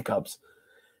have to take the Cubs.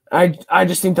 I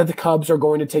just think that the Cubs are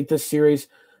going to take this series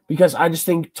because I just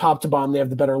think top to bottom they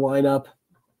have the better lineup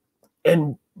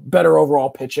and better overall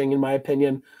pitching, in my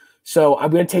opinion. So I'm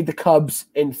going to take the Cubs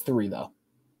in 3, though.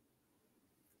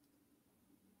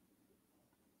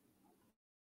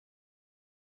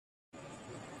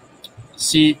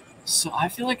 See, so I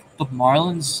feel like the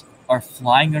Marlins are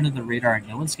flying under the radar, and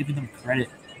no one's giving them credit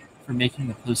for making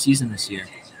the postseason this year.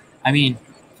 I mean,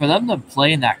 for them to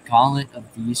play in that gauntlet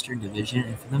of the Eastern Division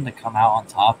and for them to come out on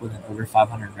top with an over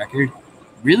 500 record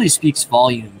really speaks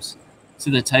volumes to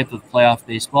the type of playoff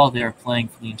baseball they are playing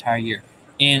for the entire year.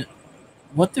 And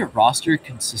what their roster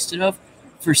consisted of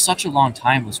for such a long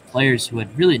time was players who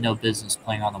had really no business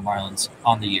playing on the Marlins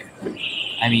on the year.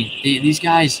 I mean, these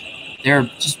guys, they're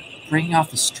just bringing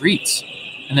off the streets,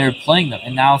 and they're playing them.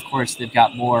 And now, of course, they've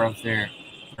got more of their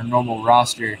normal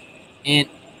roster. And,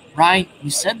 Ryan, you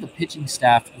said the pitching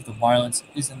staff of the Marlins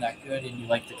isn't that good, and you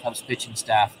like the Cubs pitching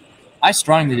staff. I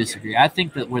strongly disagree. I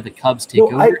think that where the Cubs take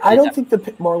over... I don't think the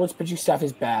Marlins pitching staff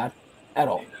is bad at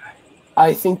all.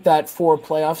 I think that for a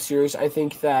playoff series, I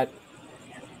think that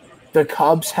the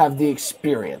Cubs have the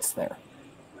experience there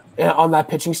on that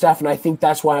pitching staff, and I think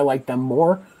that's why I like them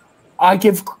more. I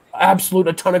give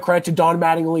a ton of credit to Don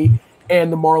Mattingly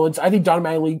and the Marlins. I think Don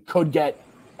Mattingly could get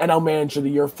NL Manager of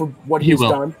the Year for what he's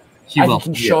done. I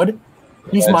think he should.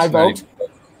 He's my vote.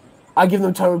 I give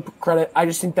them a ton of credit. I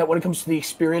just think that when it comes to the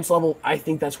experience level, I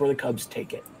think that's where the Cubs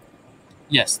take it.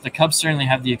 Yes, the Cubs certainly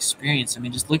have the experience. I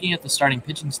mean, just looking at the starting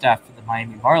pitching staff for the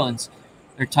Miami Marlins,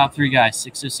 their top 3 guys,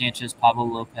 Sixto Sanchez, Pablo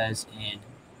Lopez, and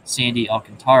Sandy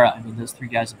Alcantara. I mean, those 3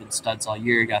 guys have been studs all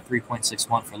year. You got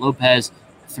 3.61 for Lopez,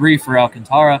 3 for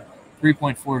Alcantara,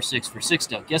 3.46 for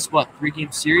Sixto. Guess what?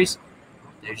 3-game series,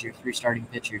 there's your 3 starting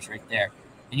pitchers right there.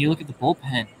 And you look at the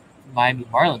bullpen for Miami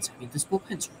Marlins. I mean, this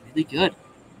bullpen's really good.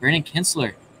 Brandon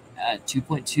Kinsler,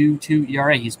 2.22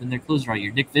 ERA. He's been their closer all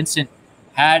year. Nick Vincent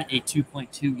had a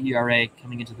 2.2 ERA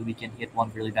coming into the weekend. He had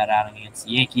one really bad outing against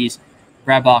the Yankees.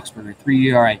 Brad Boxberger, 3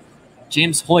 ERA.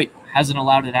 James Hoyt hasn't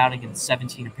allowed an outing in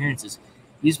 17 appearances.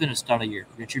 He's been a stud all year.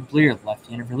 Richard Blear,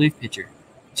 left-handed relief pitcher,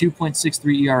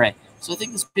 2.63 ERA. So I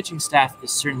think this pitching staff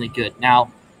is certainly good.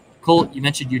 Now, Cole, you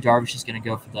mentioned Yu Darvish is going to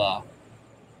go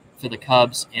for the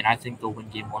Cubs, and I think they'll win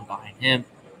game 1 behind him.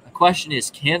 The question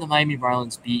is, can the Miami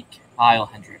Marlins beat Kyle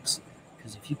Hendricks?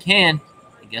 Because if you can,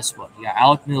 then guess what? You got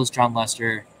Alec Mills, John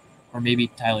Lester, or maybe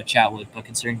Tyler Chatwood. But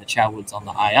considering that Chatwood's on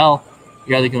the IL,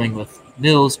 you're either going with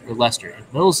Mills or Lester.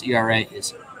 And Mills' ERA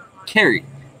is carried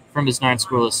from his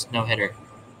 9-scoreless no-hitter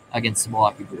against the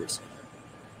Milwaukee Brewers.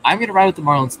 I'm going to ride with the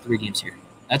Marlins 3 games here.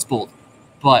 That's bold.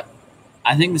 But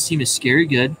I think this team is scary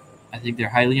good. I think they're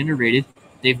highly underrated.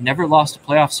 They've never lost a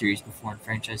playoff series before in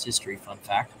franchise history, fun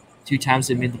fact. 2 times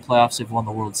they've made the playoffs, they've won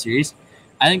the World Series.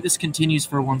 I think this continues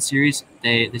for 1 series.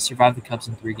 They survived the Cubs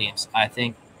in 3 games. I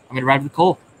think I'm going to ride with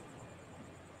Cole.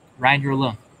 Ryan, you're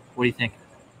alone. What do you think?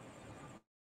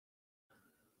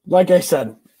 Like I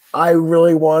said, I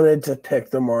really wanted to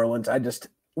pick the Marlins. I just,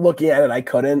 looking at it, I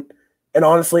couldn't. And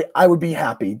honestly, I would be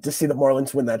happy to see the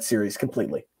Marlins win that series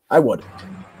completely. I would.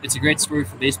 it's a great story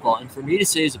for baseball. And for me to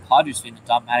say as a Padres fan that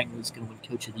Don Mattingly was going to win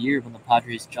Coach of the Year when the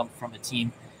Padres jumped from a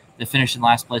team that finished in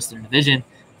last place in their division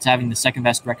to having the second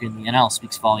best record in the NL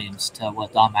speaks volumes to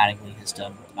what Don Mattingly has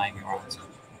done with the Miami Marlins.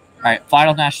 All right,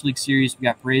 final National League Series, we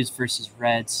got Braves versus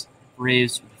Reds.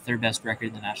 Braves with the third best record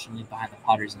in the National League behind the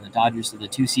Padres and the Dodgers, so the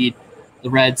 2 seed.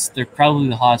 The Reds, they're probably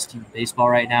the hottest team in baseball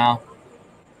right now.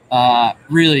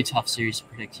 Really tough series to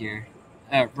predict here.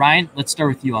 Ryan, let's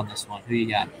start with you on this one. Who you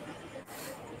got?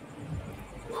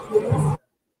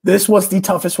 This was the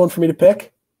toughest one for me to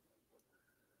pick.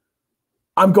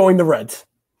 I'm going the Reds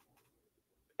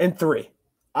in 3.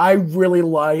 I really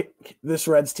like this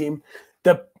Reds team.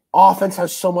 The offense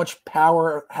has so much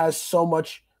power, has so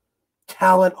much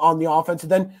talent on the offense.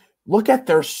 And then look at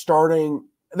their starting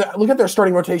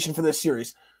rotation for this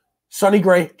series. Sonny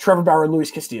Gray, Trevor Bauer, and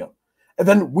Luis Castillo. And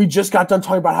then we just got done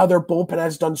talking about how their bullpen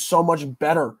has done so much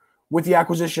better with the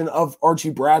acquisition of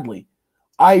Archie Bradley.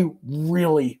 I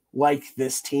really like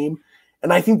this team.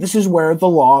 And I think this is where the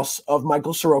loss of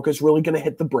Michael Soroka is really going to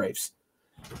hit the Braves.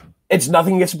 It's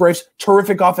nothing against the Braves.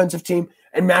 Terrific offensive team.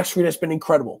 And Max Fried has been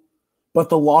incredible. But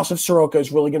the loss of Soroka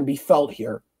is really going to be felt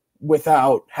here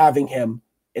without having him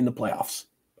in the playoffs.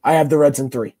 I have the Reds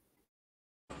in 3.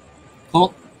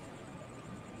 Cool.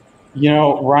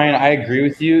 Ryan, I agree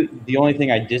with you. The only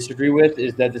thing I disagree with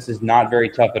is that this is not very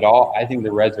tough at all. I think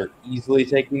the Reds are easily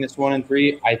taking this 1 in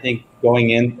 3. I think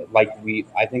going in, like we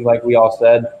all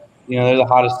said, they're the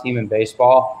hottest team in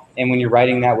baseball. And when you're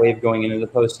riding that wave going into the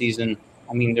postseason,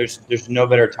 I mean, there's no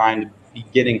better time to be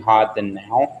getting hot than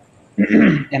now.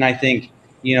 And I think,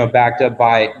 backed up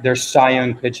by their Cy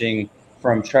Young pitching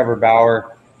from Trevor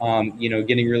Bauer,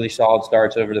 getting really solid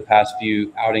starts over the past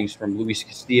few outings from Luis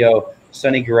Castillo.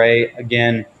 Sonny Gray,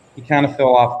 again, he kind of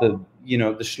fell off the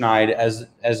schneid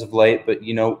as of late, but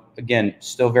again,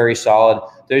 still very solid.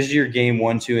 Those are your game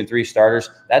 1, 2, and 3 starters.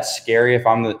 That's scary if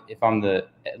I'm the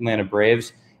Atlanta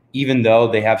Braves, even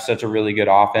though they have such a really good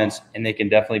offense and they can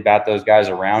definitely bat those guys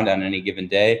around on any given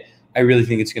day. I really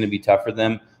think it's going to be tough for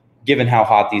them, given how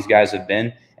hot these guys have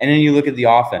been. And then you look at the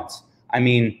offense. I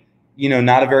mean,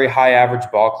 not a very high average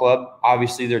ball club.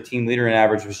 Obviously, their team leader in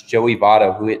average was Joey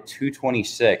Votto, who hit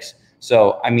 226.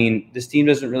 So, I mean, this team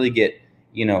doesn't really get,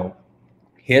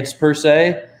 hits per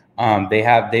se.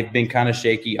 They've been kind of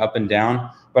shaky up and down.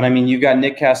 But, I mean, you've got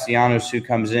Nick Castellanos who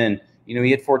comes in. He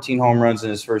hit 14 home runs in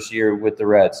his first year with the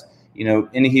Reds.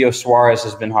 Inigo Suarez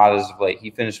has been hot as of late. He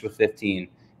finished with 15.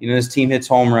 This team hits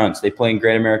home runs. They play in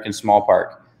Great American Small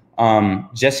Park.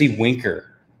 Jesse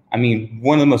Winker, I mean,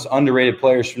 one of the most underrated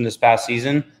players from this past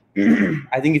season.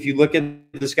 I think if you look at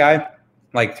this guy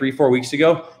like 3-4 weeks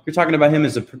ago, you're talking about him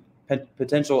as a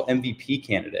potential MVP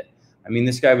candidate. I mean,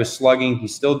 this guy was slugging.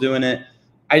 He's still doing it.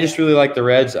 I just really like the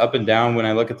Reds up and down when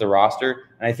I look at the roster,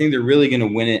 and I think they're really going to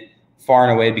win it far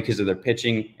and away because of their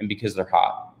pitching and because they're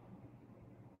hot.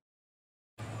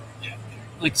 Yeah,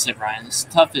 like I said, Ryan, this is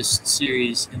the toughest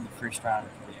series in the first round.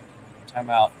 We're talking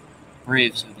about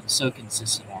Braves who have been so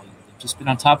consistent all year. They've just been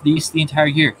on top of the East the entire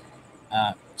year.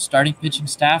 Starting pitching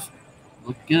staff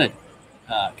looked good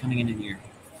coming into the year.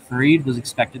 Fried was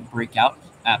expected to break out.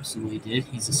 Absolutely did.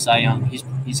 He's a Cy Young.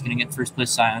 He's going to get first place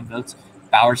Cy Young votes.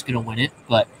 Bauer's going to win it,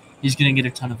 but he's going to get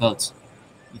a ton of votes.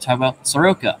 You talk about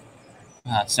Soroka,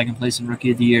 second place in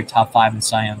Rookie of the Year, top 5 in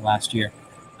Cy Young last year.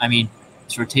 I mean,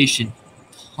 this rotation,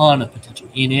 ton of potential.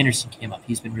 Ian Anderson came up.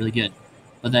 He's been really good.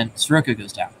 But then Soroka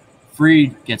goes down.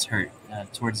 Fried gets hurt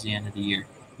towards the end of the year.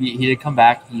 He did come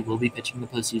back. He will be pitching the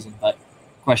postseason, but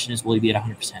the question is, will he be at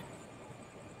 100%?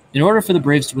 In order for the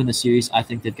Braves to win the series, I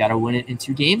think they've got to win it in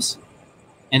 2 games.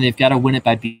 And they've got to win it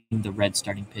by beating the Reds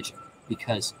starting pitching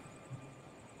because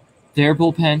their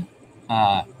bullpen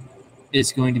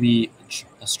is going to be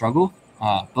a struggle.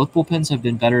 Both bullpens have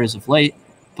been better as of late,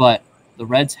 but the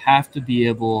Reds have to be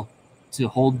able to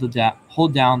hold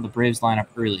down the Braves lineup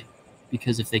early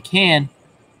because if they can,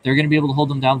 they're going to be able to hold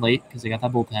them down late because they got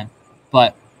that bullpen.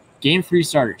 But game 3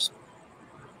 starters,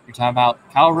 you're talking about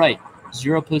Kyle Wright,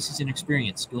 0 postseason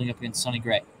experience going up against Sonny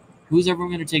Gray. Who's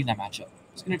everyone going to take in that matchup?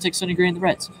 It's going to take Sonny Gray and the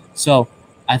Reds. So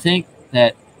I think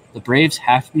that the Braves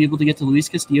have to be able to get to Luis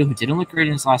Castillo, who didn't look great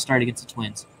in his last start against the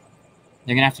Twins.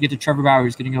 They're going to have to get to Trevor Bauer,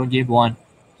 who's going to go in game 1.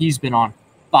 He's been on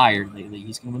fire lately.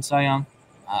 He's going to win Cy Young.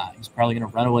 He's probably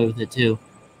going to run away with it too.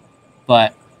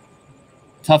 But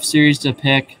tough series to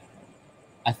pick.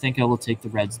 I think I will take the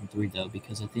Reds in 3, though,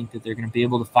 because I think that they're going to be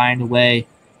able to find a way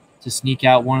to sneak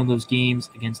out one of those games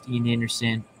against Ian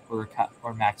Anderson or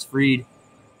Max Fried.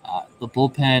 The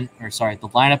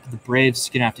lineup of the Braves is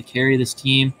going to have to carry this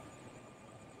team.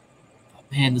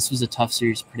 But, man, this was a tough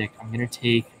series to predict. I'm going to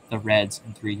take the Reds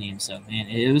in 3 games. So, man,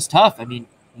 it was tough. I mean,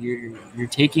 you're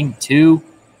taking 2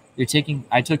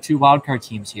 I took 2 wildcard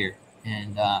teams here,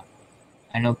 and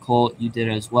I know Cole, you did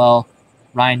as well.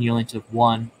 Ryan, you only took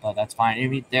 1, but that's fine. I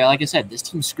mean, like I said, this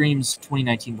team screams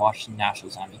 2019 Washington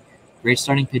Nationals on me. Great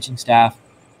starting pitching staff,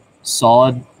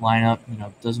 solid lineup.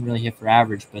 Doesn't really hit for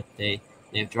average, but they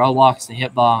draw walks, they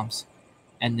hit bombs,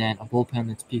 and then a bullpen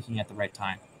that's peaking at the right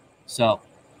time. So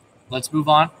let's move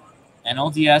on.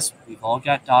 NLDS, we've all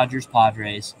got Dodgers,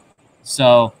 Padres.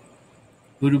 So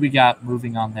who do we got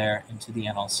moving on there into the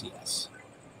NLCS?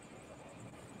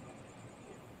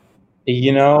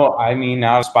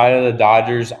 Outside of the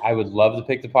Dodgers, I would love to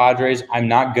pick the Padres. I'm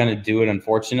not going to do it,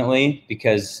 unfortunately,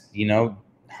 because,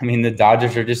 the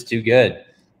Dodgers are just too good.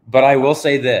 But I will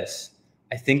say this.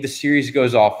 I think the series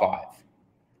goes all 5.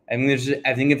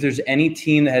 I think if there's any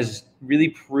team that has really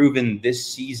proven this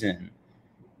season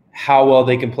how well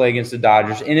they can play against the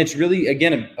Dodgers, and it's really,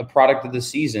 again, a product of the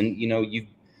season.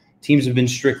 Teams have been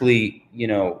strictly,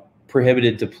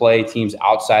 prohibited to play teams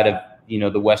outside of,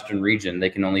 the Western region. They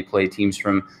can only play teams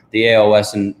from the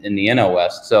ALS and the NL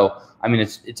West. So,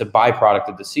 it's a byproduct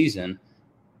of the season.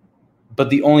 But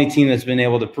the only team that's been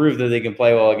able to prove that they can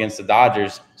play well against the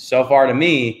Dodgers so far, to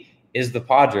me, is the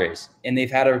Padres. And they've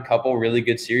had a couple really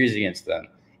good series against them.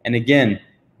 And again,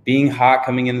 being hot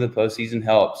coming into the postseason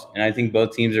helps. And I think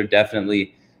both teams are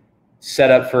definitely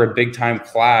set up for a big-time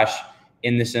clash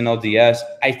in this NLDS.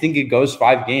 I think it goes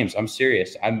 5 games. I'm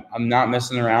serious. I'm not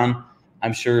messing around.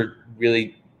 I'm sure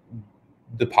really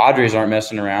the Padres aren't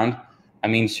messing around.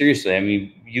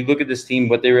 Seriously. You look at this team,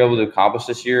 what they were able to accomplish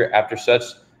this year after such,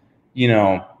 I'm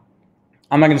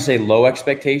not going to say low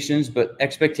expectations, but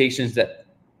expectations that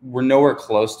were nowhere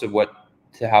close to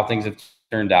how things have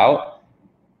turned out.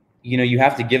 You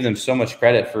have to give them so much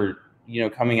credit for,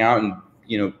 coming out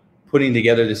and, putting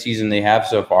together the season they have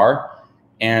so far.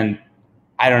 And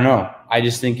I don't know. I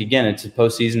just think, again, it's a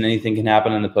postseason. Anything can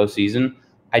happen in the postseason.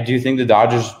 I do think the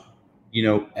Dodgers,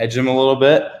 edge them a little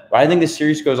bit. But I think the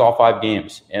series goes all 5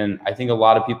 games. And I think a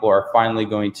lot of people are finally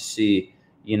going to see,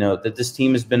 that this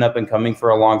team has been up and coming for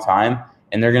a long time.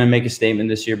 And they're going to make a statement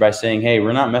this year by saying, hey,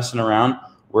 we're not messing around.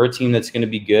 We're a team that's going to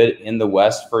be good in the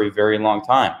West for a very long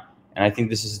time. And I think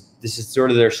this is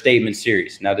sort of their statement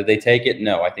series. Now, did they take it?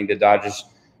 No. I think the Dodgers,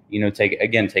 take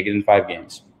it in 5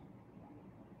 games.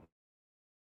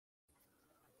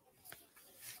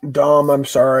 Dom, I'm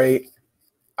sorry.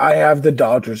 I have the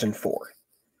Dodgers in 4.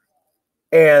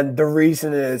 And the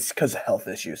reason is because of health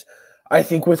issues. I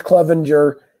think with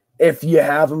Clevenger, if you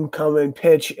have him come and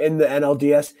pitch in the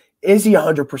NLDS, is he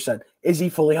 100%? Is he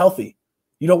fully healthy?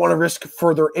 You don't want to risk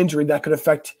further injury that could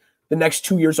affect the next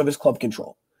 2 years of his club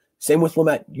control. Same with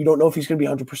Lamet. You don't know if he's going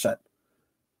to be 100%.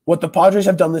 What the Padres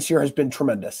have done this year has been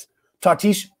tremendous.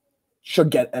 Tatis should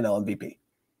get NL MVP.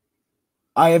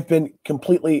 I have been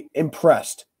completely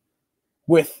impressed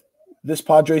with this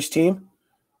Padres team.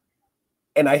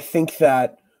 And I think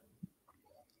that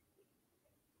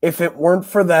if it weren't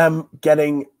for them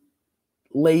getting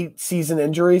late season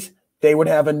injuries, they would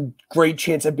have a great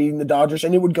chance at beating the Dodgers,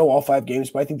 and it would go all 5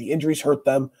 games. But I think the injuries hurt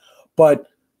them. But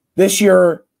this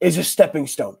year is a stepping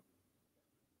stone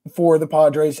for the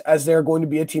Padres, as they're going to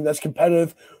be a team that's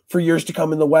competitive for years to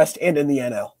come in the West and in the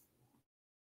NL.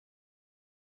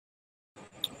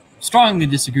 Strongly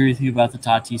disagree with you about the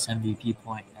Tatis MVP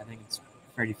point. I think it's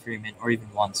Freddie Freeman or even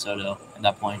Juan Soto at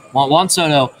that point. Juan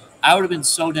Soto, I would have been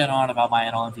so dead on about my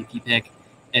NL MVP pick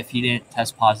if he didn't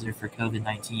test positive for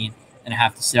COVID-19 and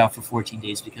have to sit out for 14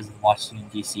 days because of the Washington,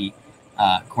 D.C.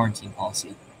 Quarantine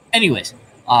policy. Anyways,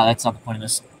 that's not the point of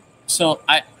this. So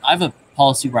I have a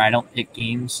policy where I don't pick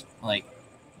games, like,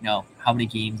 how many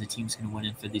games the team's going to win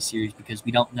in for this series, because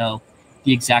we don't know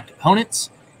the exact opponents,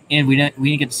 and we didn't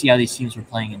get to see how these teams were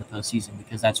playing in the postseason,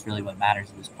 because that's really what matters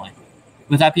at this point.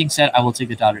 With that being said, I will take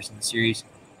the Dodgers in the series.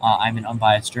 I'm an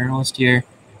unbiased journalist here.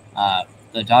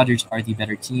 The Dodgers are the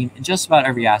better team in just about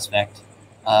every aspect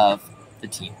of the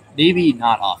team. Maybe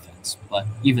not offense, but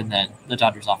even then, the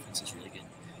Dodgers' offense is really good.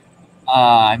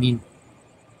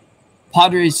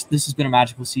 Padres, this has been a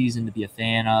magical season to be a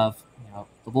fan of.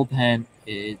 The bullpen,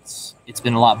 it's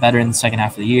been a lot better in the second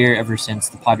half of the year ever since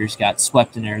the Padres got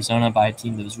swept in Arizona by a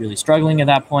team that was really struggling at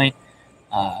that point.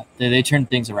 They turned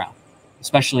things around,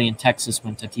 especially in Texas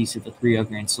when Tatis hit the 3-0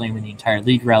 grand slam and the entire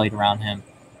league rallied around him.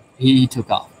 He took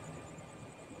off.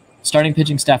 Starting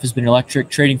pitching staff has been electric.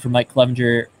 Trading for Mike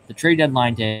Clevenger, the trade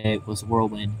deadline day was a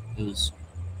whirlwind. It was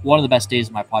one of the best days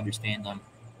of my Padres fandom,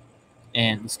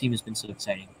 and this team has been so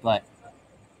exciting. But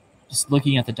just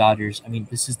looking at the Dodgers,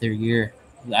 this is their year.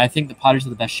 I think the Padres are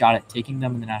the best shot at taking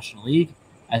them in the National League.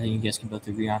 I think you guys can both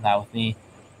agree on that with me.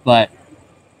 But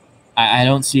I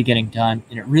don't see it getting done,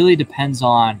 and it really depends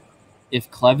on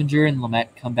if Clevenger and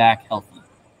Lamet come back healthy.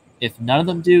 If none of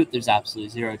them do, there's absolutely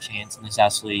zero chance, and there's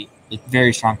absolutely a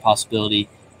very strong possibility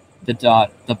that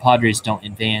the Padres don't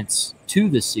advance to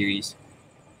this series.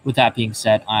 With that being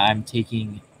said, I'm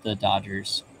taking the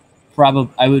Dodgers.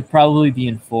 I would probably be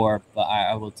in 4, but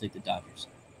I will take the Dodgers.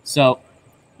 So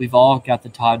we've all got the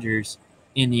Dodgers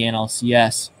in the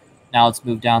NLCS. Now let's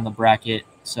move down the bracket.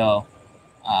 So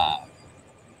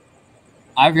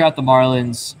I've got the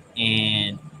Marlins,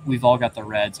 and we've all got the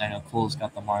Reds. I know Cole's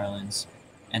got the Marlins,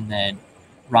 and then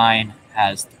Ryan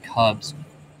has the Cubs.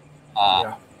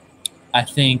 I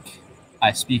think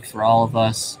I speak for all of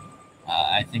us.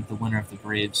 I think the winner of the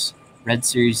Braves Red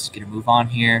Series is going to move on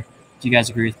here. Do you guys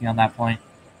agree with me on that point?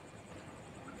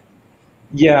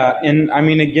 Yeah, and I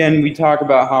mean, again, we talk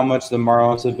about how much the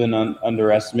Marlins have been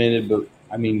underestimated, but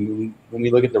I mean, when we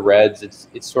look at the Reds, it's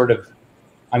sort of,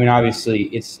 I mean, obviously,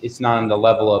 it's not on the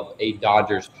level of a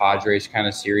Dodgers-Padres kind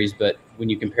of series, but when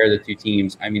you compare the two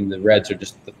teams, I mean, the Reds are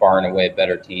just the far and away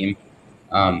better team,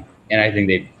 and I think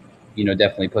they,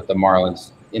 definitely put the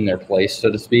Marlins in their place,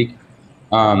 so to speak.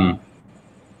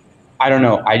 I don't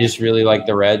know. I just really like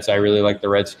the Reds. I really like the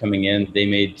Reds coming in. They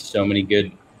made so many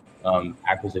good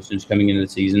acquisitions coming into the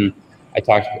season. I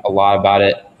talked a lot about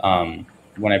it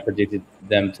when I predicted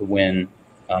them to win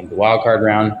the wild card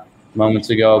round moments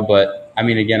ago. But I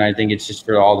mean, again, I think it's just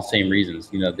for all the same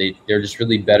reasons. They're just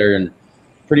really better in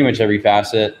pretty much every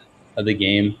facet of the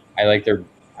game. I like their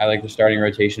starting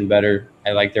rotation better.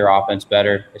 I like their offense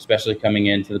better, especially coming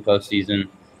into the postseason.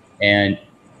 And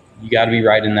you got to be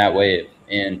right in that wave.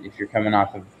 And if you're coming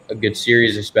off of a good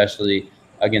series, especially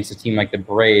against a team like the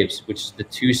Braves, which is the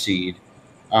 2 seed,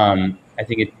 I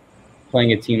think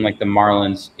playing a team like the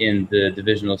Marlins in the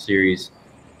divisional series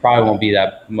probably won't be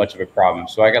that much of a problem.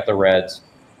 So I got the Reds.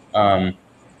 I'm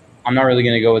not really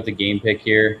going to go with the game pick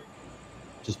here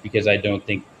just because I don't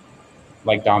think,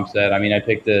 like Dom said, I mean, I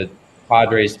picked the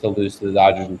Padres to lose to the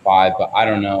Dodgers in 5, but I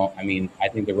don't know. I mean, I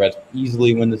think the Reds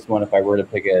easily win this one if I were to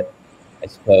pick I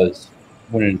suppose,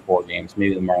 win it in 4 games.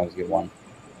 Maybe the Marlins get 1.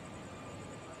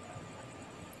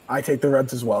 I take the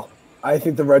Reds as well. I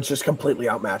think the Reds just completely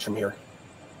outmatch them here.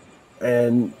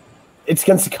 And it's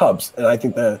against the Cubs, and I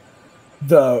think the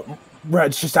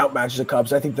Reds just outmatch the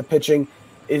Cubs. I think the pitching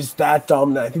is that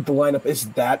dominant. I think the lineup is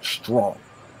that strong.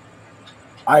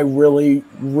 I really,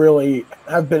 really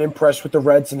have been impressed with the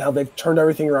Reds and how they've turned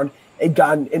everything around and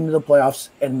gotten into the playoffs,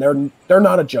 and they're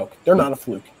not a joke. They're not a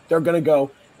fluke. They're going to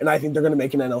go, and I think they're going to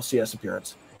make an NLCS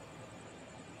appearance.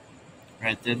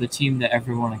 Right, they're the team that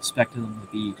everyone expected them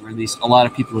to be, or at least a lot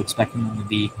of people expecting them to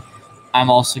be.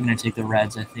 I'm also going to take the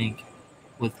Reds, I think,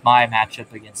 with my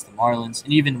matchup against the Marlins,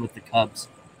 and even with the Cubs.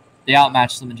 They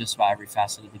outmatched them in just about every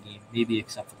facet of the game, maybe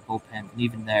except for the bullpen, and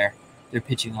even there, they're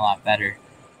pitching a lot better.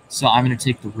 So I'm going to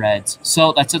take the Reds.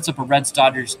 So that sets up a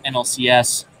Reds-Dodgers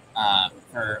NLCS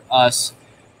for us.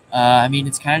 I mean,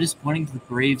 it's kind of disappointing that the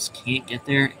Braves can't get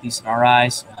there, at least in our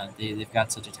eyes. They've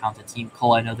got such a talented team.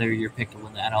 Cole, I know they're your pick to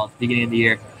win the NL at the beginning of the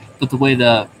year, but the way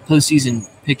the postseason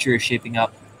picture is shaping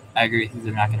up, I agree with you.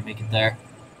 They're not going to make it there.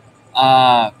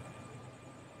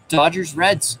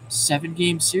 Dodgers-Reds,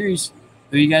 7-game series.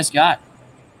 Who you guys got?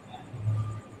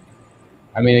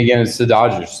 I mean, again, it's the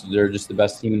Dodgers. They're just the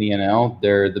best team in the NL.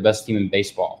 They're the best team in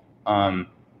baseball.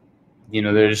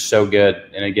 They're just so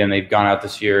good. And again, they've gone out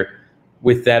this year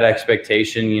with that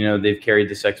expectation. They've carried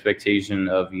this expectation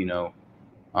of,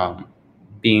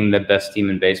 being the best team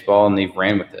in baseball, and they've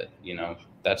ran with it.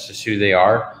 That's just who they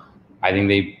are. I think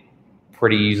they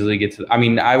pretty easily get to – I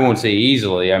mean, I won't say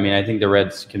easily. I mean, I think the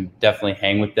Reds can definitely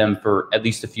hang with them for at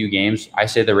least a few games. I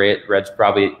say the Reds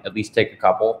probably at least take a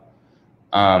couple.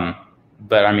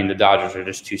 But, I mean, the Dodgers are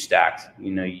just too stacked.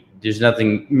 There's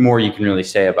nothing more you can really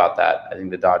say about that. I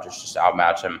think the Dodgers just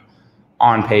outmatch them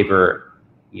on paper,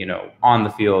 on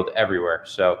the field, everywhere.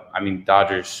 So, I mean,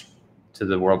 Dodgers to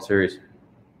the World Series.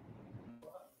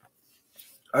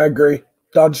 I agree.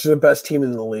 Dodgers are the best team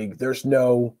in the league. There's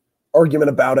no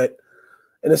argument about it.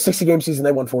 In a 60-game season,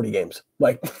 they won 40 games.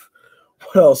 Like,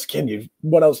 what else can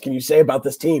you say about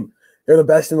this team? They're the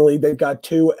best in the league. They've got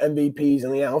 2 MVPs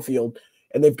in the outfield,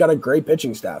 and they've got a great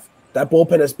pitching staff. That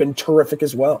bullpen has been terrific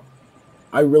as well.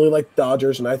 I really like the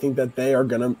Dodgers, and I think that they are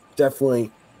going to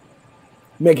definitely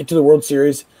make it to the World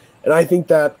Series. And I think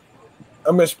that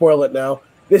I'm going to spoil it now.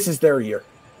 This is their year.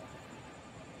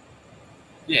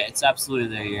 Yeah, it's absolutely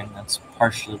their year, and that's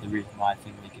partially the reason why I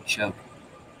think they could choke.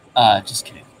 Just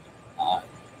kidding.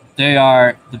 They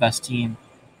are the best team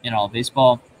in all of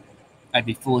baseball. I'd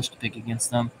be foolish to pick against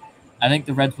them. I think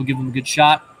the Reds will give them a good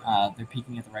shot. They're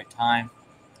peaking at the right time.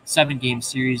 7-game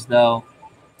series, though.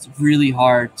 It's really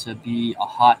hard to be a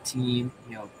hot team,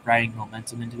 riding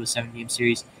momentum into a 7-game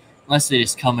series. unless they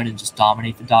just come in and just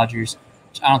dominate the Dodgers,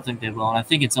 which I don't think they will. And I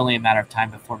think it's only a matter of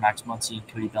time before Max Muncy and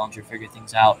Cody Bellinger figure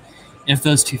things out. And if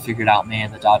those two figure it out,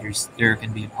 man, the Dodgers, they're going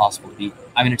to be impossible to beat.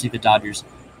 I'm going to take the Dodgers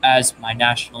as my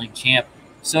National League champ.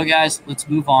 So, guys, let's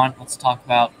move on. Let's talk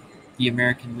about the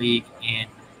American League, and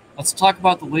let's talk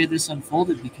about the way this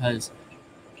unfolded, because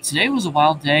today was a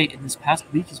wild day, and this past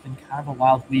week has been kind of a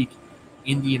wild week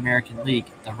in the American League.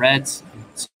 The Rays,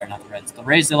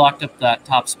 they locked up that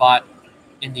top spot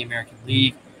in the American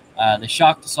League. They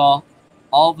shocked us all.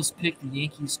 All of us picked the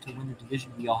Yankees to win the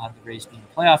division. We all had the Rays being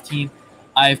a playoff team.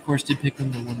 I, of course, did pick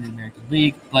them to win the American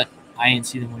League, but I didn't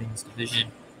see them winning this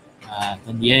division.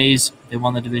 Then the A's, they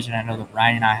won the division. I know that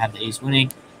Ryan and I had the A's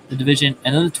winning the division.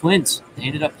 And then the Twins, they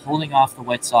ended up holding off the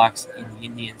White Sox and the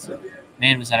Indians.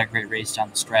 Man, was that a great race down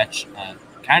the stretch.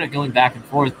 Kind of going back and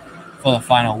forth for the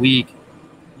final week.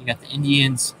 You got the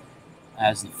Indians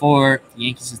as the 4, the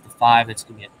Yankees as the 5. That's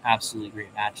going to be an absolutely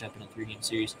great matchup in a 3-game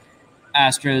series.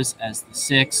 Astros as the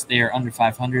 6. They are under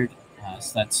 500,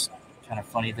 so that's kind of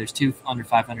funny. There's 2 under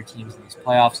 500 teams in these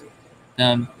playoffs.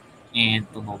 Them and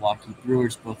the Milwaukee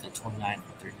Brewers, both at 29 and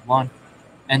 31.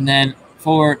 And then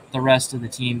for the rest of the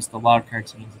teams, the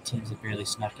wildcard teams, the teams that barely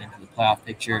snuck into the playoff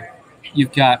picture,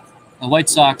 you've got the White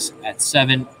Sox at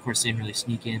 7. Of course, they didn't really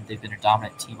sneak in. They've been a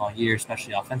dominant team all year,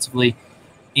 especially offensively.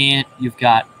 And you've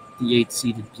got the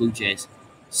 8th-seeded Blue Jays.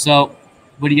 So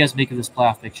what do you guys make of this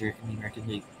playoff picture in the American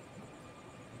League?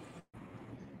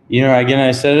 You know, again,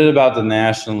 I said it about the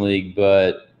National League,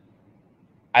 but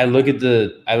I look at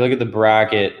the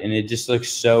bracket and it just looks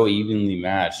so evenly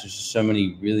matched. There's just so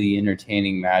many really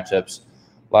entertaining matchups,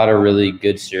 a lot of really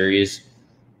good series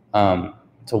to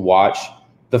watch.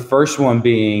 The first one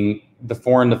being the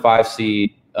 4 and the 5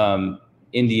 seed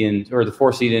Indians, or the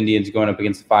 4-seed Indians going up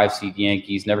against the 5-seed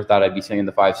Yankees. Never thought I'd be saying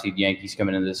the 5-seed Yankees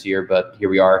coming into this year, but here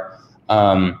we are.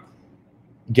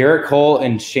 Garrett Cole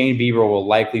and Shane Bieber will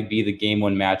likely be the Game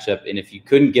 1 matchup, and if you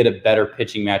couldn't get a better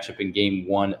pitching matchup in Game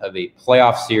 1 of a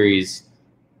playoff series,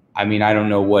 I mean, I don't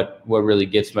know what really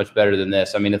gets much better than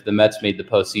this. I mean, if the Mets made the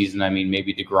postseason, I mean,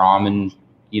 maybe DeGrom and,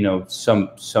 you know,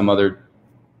 some other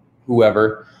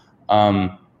whoever,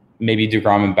 maybe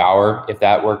DeGrom and Bauer if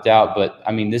that worked out. But,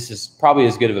 I mean, this is probably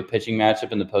as good of a pitching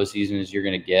matchup in the postseason as you're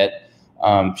going to get.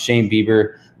 Shane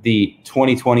Bieber, the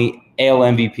 2020 AL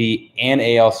MVP and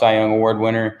AL Cy Young Award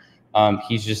winner.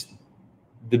 He's just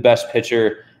the best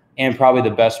pitcher and probably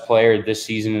the best player this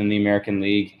season in the American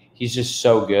League. He's just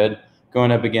so good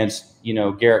going up against, you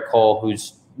know, Garrett Cole,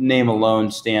 whose name alone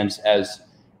stands as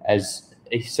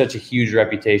such a huge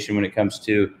reputation when it comes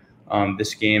to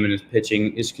this game and his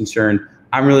pitching is concerned.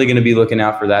 I'm really going to be looking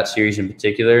out for that series in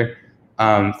particular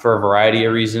for a variety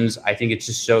of reasons. I think it's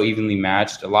just so evenly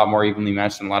matched, a lot more evenly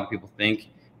matched than a lot of people think.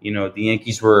 You know, the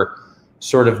Yankees were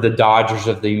sort of the Dodgers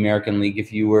of the American League,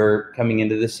 if you were coming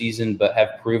into the season, but have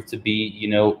proved to be, you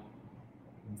know,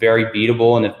 very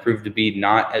beatable and have proved to be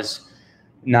not as,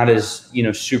 you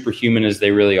know, superhuman as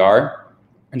they really are.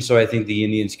 And so I think the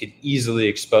Indians could easily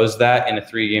expose that in a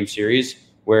 3-game series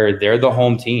where they're the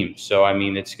home team. So, I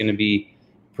mean, it's going to be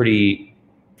pretty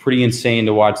insane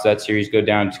to watch that series go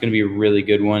down. It's going to be a really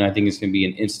good one. I think it's going to be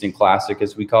an instant classic,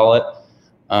 as we call it.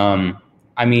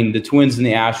 I mean, the Twins and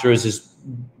the Astros is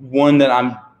one that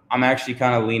I'm actually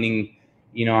kind of leaning,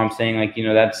 you know, I'm saying, like, you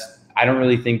know, I don't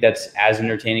really think that's as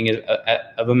entertaining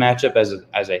of a matchup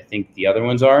as I think the other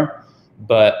ones are.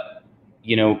 But,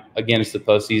 you know, again, it's the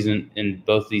postseason and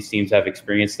both these teams have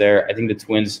experience there. I think the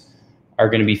Twins are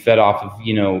going to be fed off of,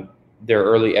 you know, their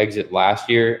early exit last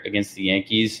year against the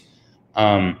Yankees.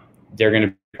 They're going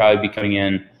to probably be coming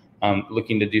in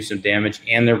looking to do some damage,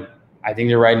 and I think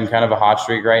they're riding kind of a hot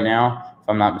streak right now, if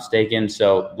I'm not mistaken.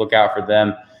 So look out for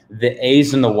them. The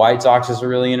A's and the White Sox is a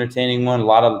really entertaining one. A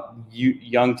lot of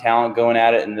young talent going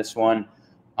at it in this one.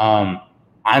 I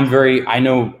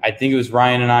think it was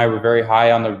Ryan and I were very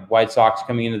high on the White Sox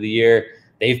coming into the year.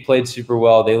 They've played super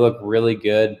well. They look really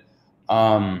good,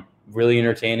 really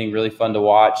entertaining, really fun to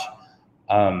watch.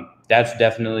 That's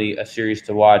definitely a series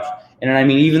to watch. And I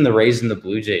mean, even the Rays and the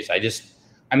Blue Jays,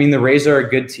 the Rays are a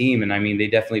good team. And I mean, they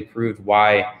definitely proved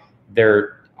why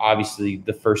they're obviously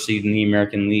the first seed in the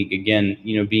American League. Again,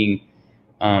 you know,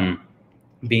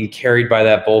 being carried by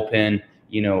that bullpen,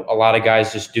 you know, a lot of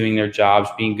guys just doing their jobs,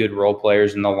 being good role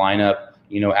players in the lineup,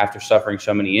 you know, after suffering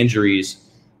so many injuries.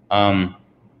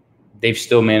 They've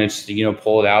still managed to, you know,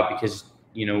 pull it out because,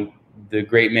 you know, the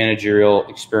great managerial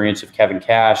experience of Kevin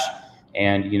Cash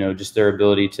and, you know, just their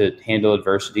ability to handle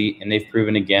adversity. And they've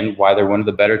proven again why they're one of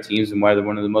the better teams and why they're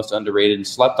one of the most underrated and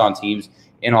slept on teams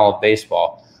in all of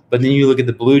baseball. But then you look at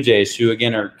the Blue Jays, who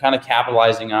again are kind of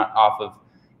capitalizing off of,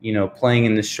 you know, playing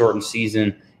in this shortened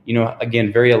season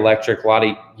again, very electric, a lot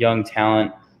of young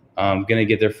talent, going to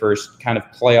get their first kind of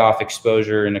playoff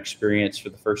exposure and experience for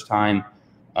the first time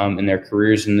in their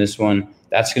careers in this one.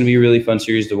 That's going to be a really fun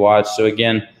series to watch. So,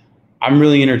 again, I'm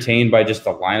really entertained by just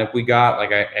the lineup we got.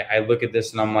 Like, I look at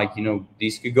this and I'm like,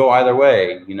 these could go either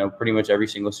way, pretty much every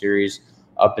single series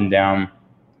up and down.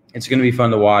 It's going to be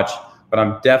fun to watch, but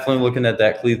I'm definitely looking at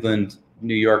that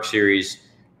Cleveland-New York series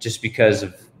just because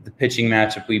of the pitching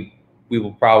matchup we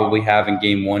will probably have in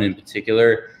game one in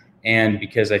particular, and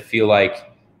because I feel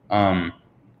like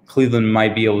Cleveland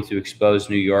might be able to expose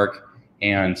New York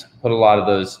and put a lot of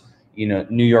those,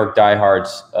 New York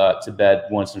diehards to bed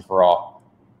once and for all.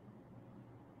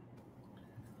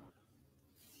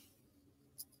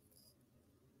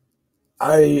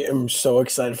 I am so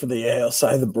excited for the AL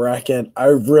side of the bracket. I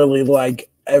really like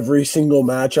every single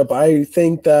matchup. I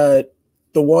think that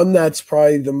the one that's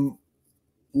probably the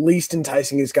least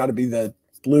enticing has got to be the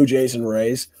Blue Jays and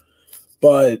Rays.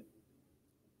 But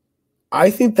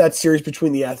I think that series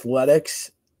between the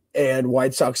Athletics and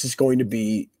White Sox is going to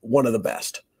be one of the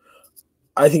best.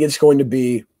 I think it's going to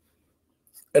be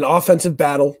an offensive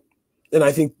battle, and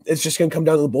I think it's just going to come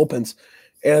down to the bullpens.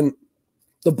 And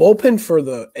the bullpen for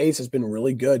the A's has been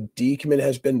really good. Diekman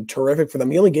has been terrific for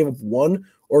them. He only gave up 1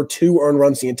 or 2 earned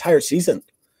runs the entire season.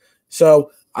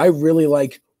 So I really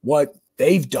like what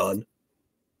they've done.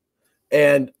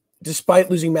 And despite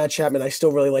losing Matt Chapman, I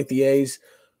still really like the A's.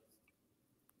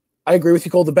 I agree with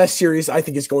you, Cole. The best series, I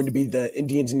think, is going to be the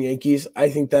Indians and Yankees. I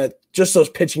think that just those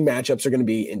pitching matchups are going to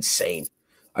be insane.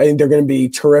 I think they're going to be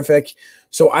terrific.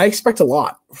 So I expect a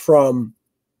lot from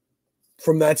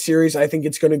that series. I think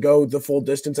it's going to go the full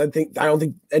distance. I don't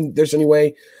think and there's any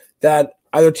way that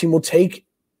either team will take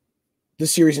the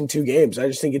series in 2 games. I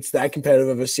just think it's that competitive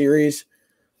of a series.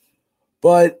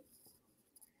 But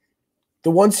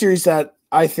the one series that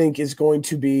I think is going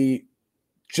to be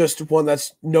just one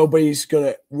that's nobody's going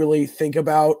to really think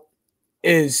about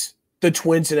is the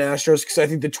Twins and Astros, because I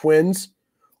think the Twins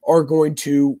are going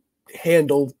to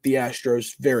handle the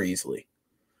Astros very easily.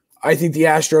 I think the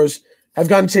Astros have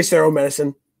gotten to taste their own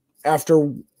medicine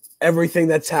after everything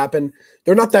that's happened.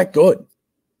 They're not that good.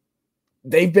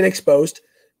 They've been exposed,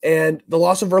 and the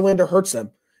loss of Verlander hurts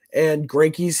them. And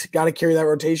Greinke's got to carry that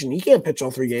rotation. He can't pitch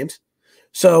all 3 games.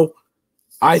 So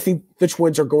I think the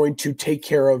Twins are going to take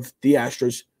care of the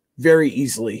Astros very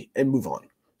easily and move on.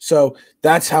 So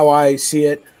that's how I see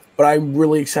it. But I'm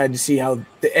really excited to see how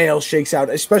the AL shakes out,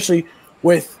 especially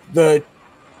with the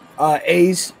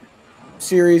A's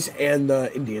series and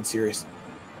the Indian series.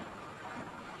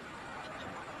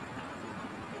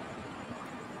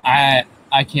 I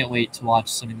can't wait to watch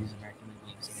some of these American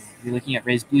League games. I mean, you're looking at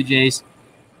Rays Blue Jays,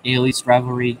 AL East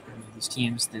rivalry. These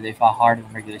teams, they fought hard in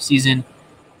the regular season.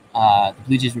 The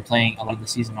Blue Jays were playing a lot of the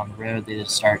season on the road. They did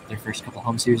start their first couple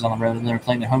home series on the road, and they were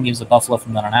playing their home games at Buffalo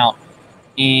from then on out.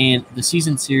 And the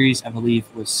season series, I believe,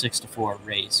 was 6-4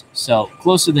 Rays. So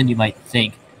closer than you might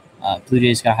think. Blue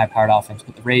Jays got a high-powered offense,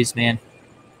 but the Rays, man,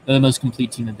 they're the most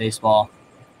complete team in baseball.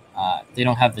 They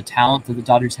don't have the talent that the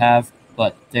Dodgers have,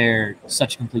 but they're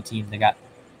such a complete team. They got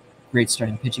great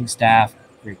starting pitching staff,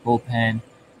 great bullpen,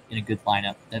 and a good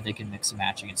lineup that they can mix and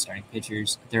match against starting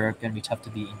pitchers. They're going to be tough to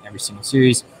beat in every single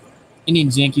series.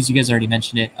 Indians, Yankees, you guys already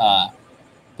mentioned it.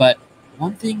 But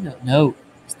one thing to note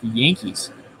is the Yankees.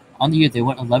 On the year, they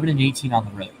went 11-18 on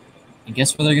the road. And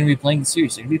guess where they're going to be playing the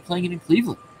series? They're going to be playing it in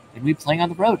Cleveland. They're going to be playing on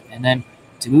the road. And then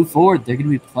to move forward, they're going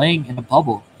to be playing in a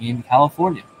bubble in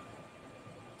California.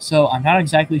 So I'm not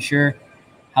exactly sure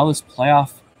how this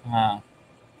playoff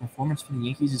performance for the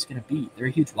Yankees is going to be. They're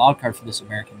a huge wild card for this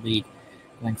American League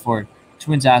going forward.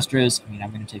 Twins, Astros, I mean, I'm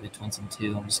going to take the Twins in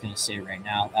 2. I'm just going to say it right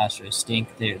now. Astros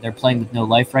stink. They're playing with no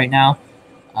life right now.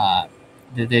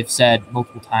 They've said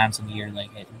multiple times in the year,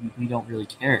 like, hey, we don't really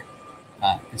care.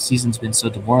 The season's been so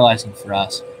demoralizing for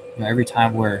us. Every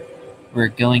time we're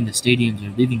going to stadiums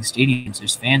or leaving stadiums,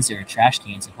 there's fans there and trash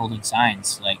cans and holding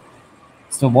signs. Like,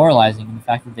 it's demoralizing. And the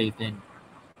fact that they've been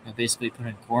basically put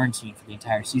in quarantine for the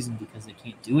entire season because they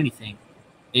can't do anything,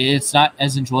 it's not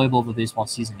as enjoyable of a baseball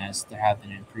season as there have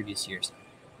been in previous years.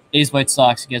 A's White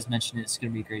Sox, you guys mentioned it, it's going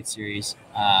to be a great series.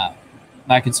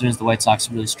 My concern is the White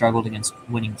Sox really struggled against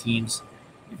winning teams.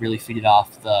 They really feeded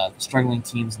off the struggling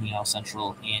teams in the NL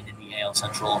Central and in the AL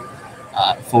Central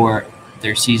for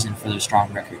their season, for their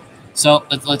strong record. So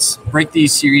let's break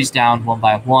these series down one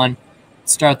by one.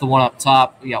 Let's start the one up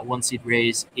top. We got 1 seed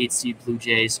Rays, 8 seed Blue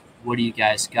Jays. What do you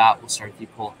guys got? We'll start with you,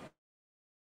 Cole.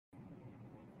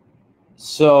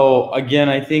 So again,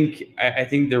 I think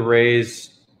the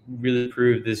Rays really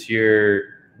proved this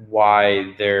year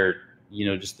why they're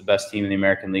just the best team in the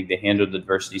American League. They handled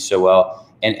adversity so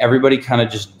well, and everybody kind of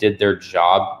just did their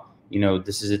job.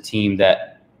 This is a team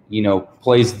that,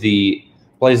 plays the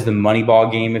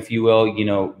Moneyball game, if you will,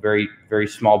 very, very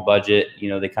small budget.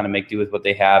 They kind of make do with what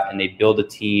they have, and they build a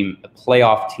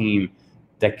playoff team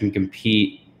that can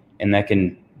compete and that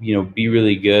can, be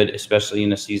really good, especially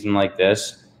in a season like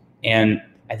this. And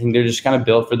I think they're just kind of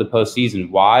built for the postseason.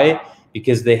 Why?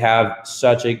 Because they have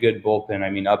such a good bullpen.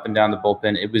 I mean, up and down the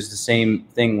bullpen. It was the same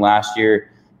thing last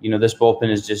year. This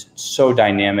bullpen is just so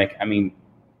dynamic. I mean,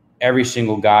 every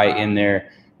single guy in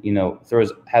there,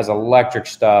 has electric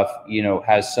stuff,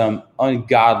 has some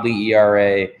ungodly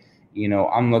ERA.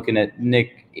 I'm looking at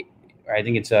Nick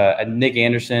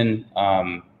Anderson,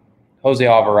 Jose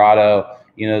Alvarado.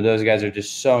 Those guys are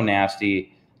just so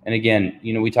nasty. And again,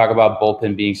 we talk about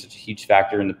bullpen being such a huge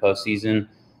factor in the postseason.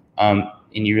 And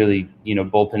you really,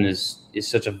 bullpen is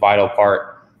such a vital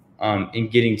part in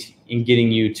getting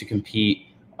you to compete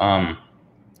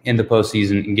in the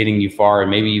postseason and getting you far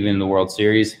and maybe even in the World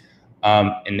Series.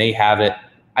 And they have it.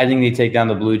 I think they take down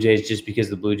the Blue Jays just because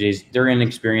the Blue Jays, they're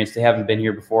inexperienced. They haven't been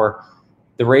here before.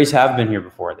 The Rays have been here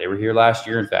before. They were here last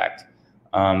year, in fact.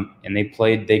 And they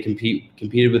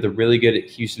competed with a really good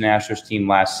Houston Astros team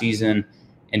last season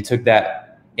and took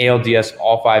that ALDS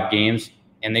all 5 games,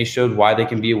 and they showed why they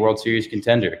can be a World Series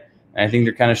contender. And I think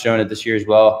they're kind of showing it this year as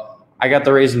well. I got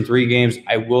the Rays in 3 games.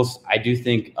 I do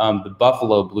think the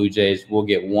Buffalo Blue Jays will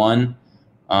get 1.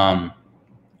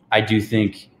 I do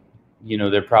think,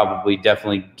 they're probably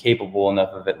definitely capable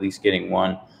enough of at least getting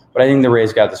 1. But I think the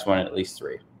Rays got this one at least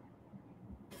 3.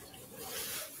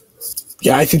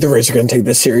 Yeah, I think the Rays are going to take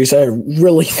this series. I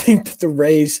really think that the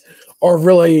Rays are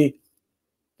really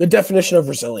the definition of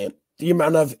resilient. The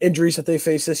amount of injuries that they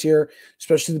face this year,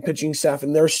 especially the pitching staff,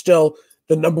 and they're still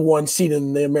the number 1 seed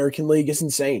in the American League, is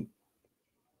insane.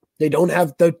 They don't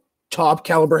have the top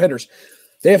caliber hitters.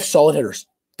 They have solid hitters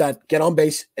that get on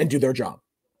base and do their job.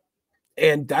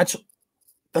 And that's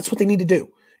what they need to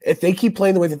do. If they keep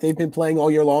playing the way that they've been playing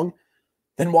all year long,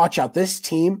 then watch out. This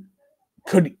team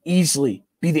could easily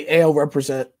be the AL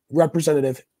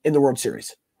representative in the World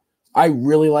Series. I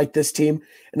really like this team.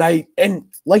 And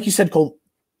like you said, Cole,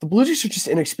 the Blue Jays are just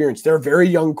inexperienced. They're a very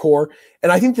young core,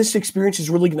 and I think this experience is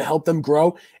really going to help them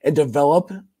grow and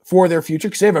develop for their future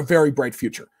because they have a very bright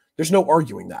future. There's no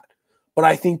arguing that. But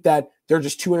I think that they're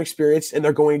just too inexperienced, and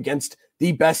they're going against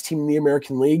the best team in the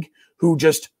American League who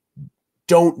just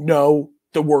don't know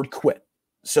the word quit.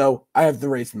 So I have the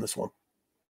Rays in this one.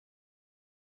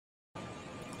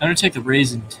 I'm going to take the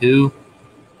Rays in 2.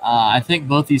 I think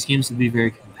both these games will be very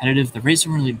competitive. The Rays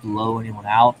don't really blow anyone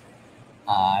out.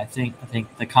 I think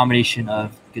the combination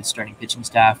of good starting pitching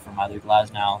staff from either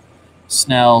Glasnow,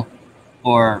 Snell,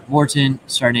 or Morton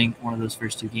starting one of those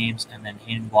first 2 games and then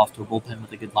handing the ball off to a bullpen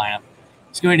with a good lineup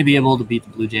is going to be able to beat the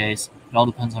Blue Jays. It all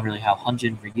depends on really how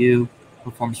Hyun-Jin Ryu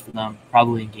performs for them,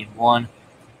 probably in Game 1.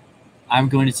 I'm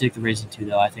going to take the Rays in 2,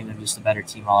 though. I think they're just a better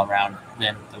team all around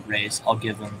than the Rays. I'll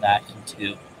give them that in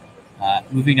 2.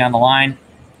 Moving down the line,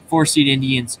 4-seed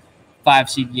Indians,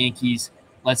 5-seed Yankees.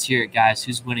 Let's hear it, guys.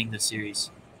 Who's winning this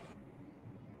series?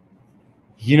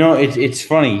 It's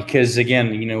funny because,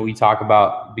 again, we talk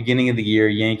about beginning of the year,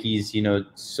 Yankees,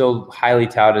 so highly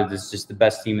touted as just the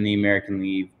best team in the American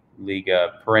League,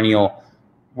 perennial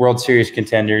World Series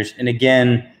contenders. And,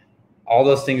 again, all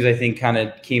those things I think kind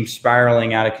of came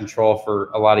spiraling out of control for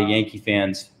a lot of Yankee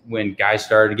fans when guys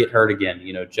started to get hurt again.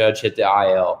 Judge hit the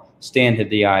IL, Stan hit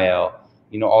the IL.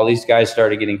 All these guys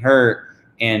started getting hurt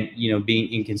and,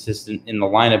 being inconsistent in the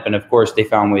lineup. And, of course, they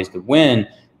found ways to win,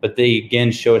 but they,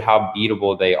 again, showed how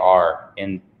beatable they are.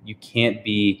 And you can't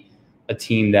be a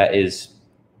team that is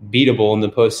beatable in the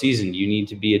postseason. You need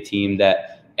to be a team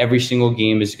that every single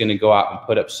game is going to go out and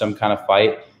put up some kind of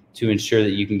fight to ensure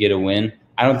that you can get a win.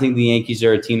 I don't think the Yankees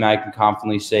are a team that I can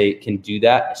confidently say can do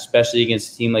that, especially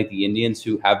against a team like the Indians,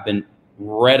 who have been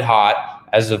red hot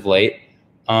as of late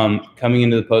coming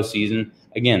into the postseason.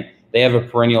 Again, they have a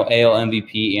perennial AL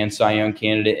MVP and Cy Young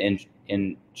candidate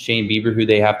in Shane Bieber, who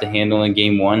they have to handle in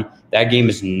Game 1. That game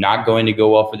is not going to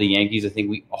go well for the Yankees. I think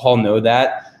we all know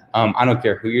that. I don't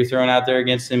care who you're throwing out there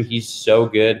against him. He's so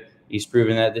good. He's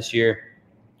proven that this year.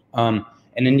 And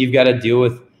then you've got to deal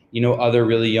with, other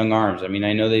really young arms. I mean,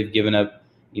 I know they've given up,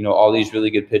 all these really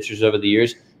good pitchers over the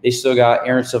years. They still got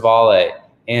Aaron Savale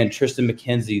and Tristan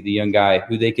McKenzie, the young guy,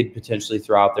 who they could potentially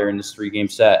throw out there in this 3-game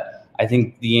set. I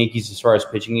think the Yankees, as far as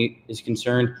pitching is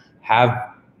concerned,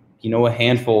 have, a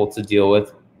handful to deal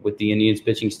with the Indians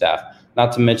pitching staff.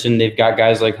 Not to mention they've got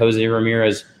guys like Jose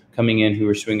Ramirez coming in who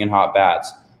are swinging hot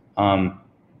bats. And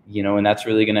that's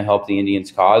really going to help the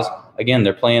Indians' cause. Again,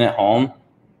 they're playing at home.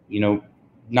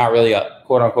 not really a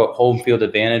quote-unquote home field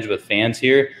advantage with fans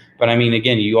here. But, I mean,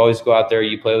 again, you always go out there,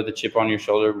 you play with a chip on your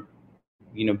shoulder,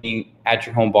 being at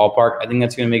your home ballpark. I think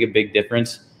that's going to make a big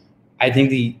difference. I think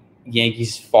the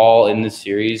Yankees fall in this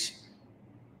series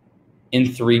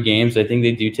in 3 games. I think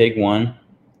they do take 1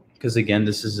 because, again,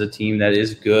 this is a team that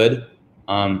is good.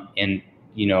 And,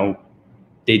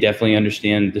 they definitely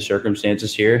understand the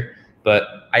circumstances here.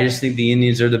 But I just think the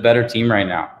Indians are the better team right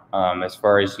now as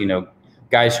far as,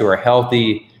 guys who are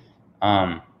healthy,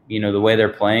 the way they're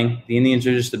playing. The Indians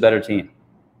are just a better team.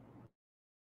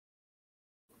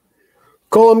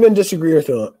 Cole, I'm going to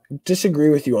disagree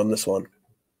with you on this one.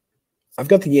 I've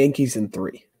got the Yankees in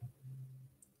 3.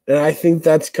 And I think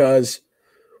that's because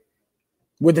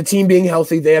with the team being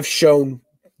healthy, they have shown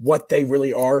what they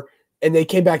really are. And they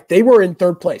came back. They were in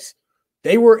 3rd place.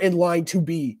 They were in line to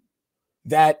be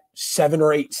that 7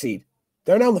 or 8 seed.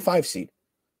 They're now in the 5 seed.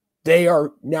 They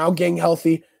are now getting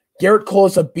healthy. Garrett Cole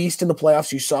is a beast in the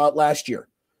playoffs. You saw it last year.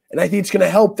 And I think it's going to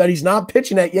help that he's not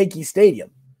pitching at Yankee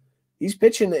Stadium. He's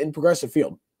pitching in Progressive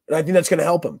Field. And I think that's going to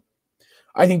help him.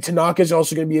 I think Tanaka is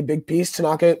also going to be a big piece.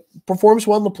 Tanaka performs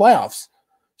well in the playoffs.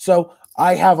 So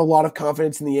I have a lot of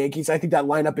confidence in the Yankees. I think that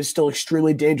lineup is still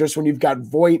extremely dangerous when you've got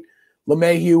Voit,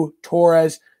 LeMahieu,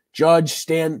 Torres, Judge,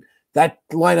 Stan. That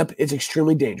lineup is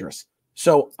extremely dangerous.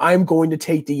 So I'm going to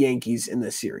take the Yankees in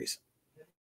this series.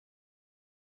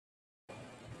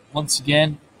 Once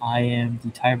again, I am the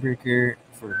tiebreaker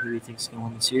for who he thinks is going to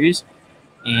win the series.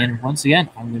 And once again,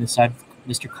 I'm going to side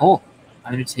with Mr. Cole.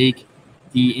 I'm going to take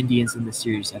the Indians in this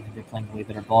series. I think they're playing way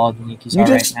better ball than the Yankees are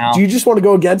right now. Do you just want to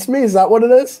go against me? Is that what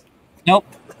it is? Nope.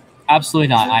 Absolutely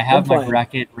not. I have my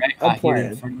bracket right here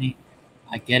playing in front of me.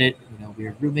 I get it.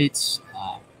 We're roommates.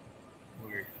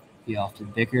 We often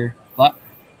bicker. But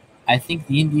I think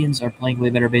the Indians are playing way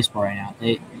better baseball right now.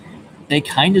 They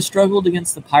kind of struggled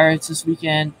against the Pirates this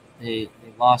weekend. They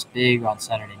lost big on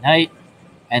Saturday night.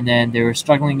 And then they were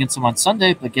struggling against them on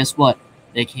Sunday. But guess what?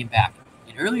 They came back.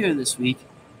 And earlier this week,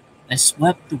 they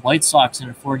swept the White Sox in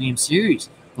a 4-game series.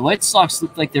 The White Sox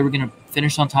looked like they were going to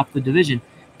finish on top of the division.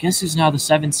 Guess who's now the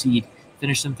 7th seed,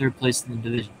 finished in 3rd place in the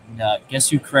division? And guess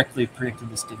who correctly predicted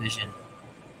this division?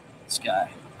 This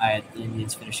guy. I had the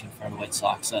Indians finishing in front of the White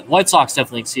Sox. The White Sox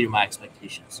definitely exceeded my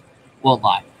expectations. Won't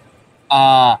lie.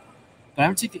 But I'm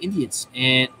going to take the Indians.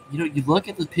 And, you look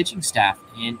at the pitching staff,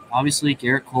 and obviously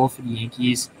Garrett Cole for the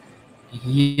Yankees,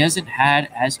 he hasn't had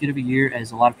as good of a year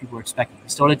as a lot of people are expecting. He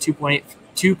still had a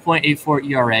 2.84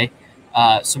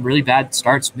 ERA. Some really bad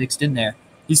starts mixed in there.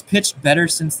 He's pitched better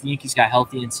since the Yankees got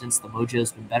healthy and since the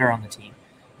mojo's been better on the team.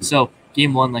 So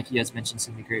game 1, like you guys mentioned, is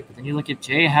going to be great. But then you look at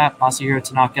J-Happ, Masahiro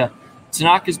Tanaka.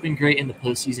 Tanaka's been great in the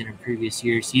postseason in previous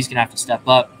years. He's going to have to step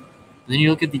up. But then you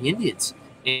look at the Indians,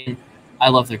 and I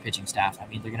love their pitching staff. I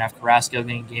mean, they're going to have Carrasco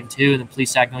going in game 2 and then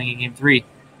Plesac going in game 3.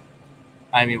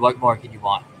 I mean, what more can you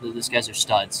want? These guys are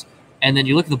studs. And then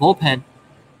you look at the bullpen.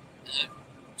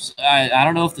 I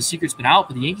don't know if the secret's been out,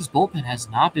 but the Yankees bullpen has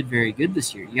not been very good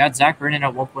this year. You got Zach Brennan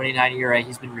at 1.89 ERA.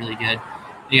 He's been really good.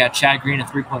 You got Chad Green at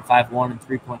 3.51 and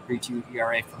 3.32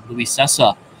 ERA from Luis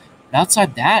Cessa. But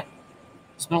outside that,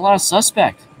 there's been a lot of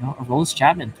suspect. Aroldis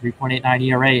Chapman, 3.89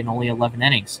 ERA in only 11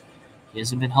 innings. He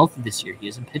hasn't been healthy this year. He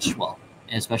hasn't pitched well,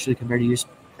 and especially compared to years.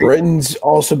 Britton's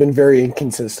also been very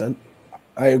inconsistent.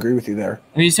 I agree with you there.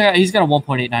 I mean, he's got a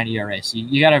 1.89 ERA, so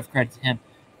you got to have credit to him.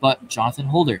 But Jonathan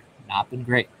Holder, not been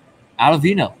great.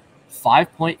 Ottavino,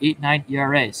 5.89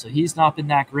 ERA, so he's not been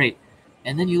that great.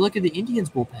 And then you look at the Indians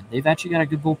bullpen. They've actually got a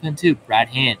good bullpen too. Brad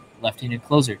Hand, left-handed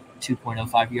closer,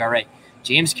 2.05 ERA.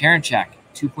 James Karinchak,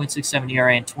 2.67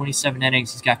 ERA in 27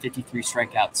 innings. He's got 53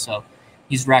 strikeouts, so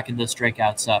he's racking those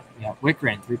strikeouts up. You got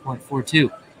Wickren, 3.42.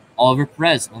 Oliver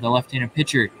Perez, another left-handed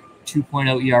pitcher,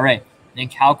 2.0 ERA. And then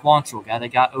Cal Quantrill, guy that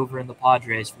got over in the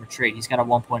Padres from a trade. He's got a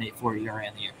 1.84 ERA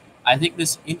in the year. I think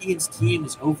this Indians team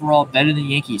is overall better than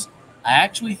the Yankees. I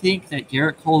actually think that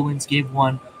Garrett Cole wins game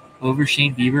 1 over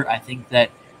Shane Bieber. I think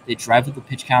that they drive with the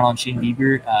pitch count on Shane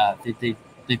Bieber.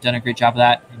 They've done a great job of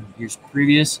that in years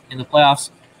previous in the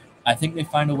playoffs. I think they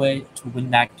find a way to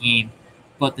win that game,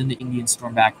 but then the Indians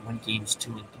storm back and win games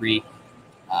 2 and 3.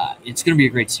 It's going to be a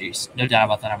great series. No doubt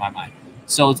about that in my mind.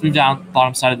 So let's move down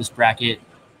bottom side of this bracket.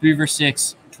 3 versus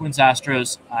 6, Twins,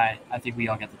 Astros. I think we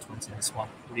all get the Twins in this one.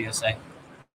 What do you guys say?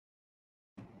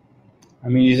 I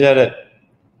mean, you said it.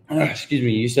 Excuse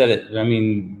me. You said it. I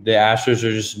mean, the Astros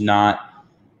are just not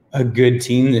a good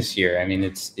team this year. I mean,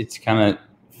 it's kind of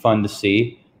fun to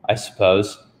see, I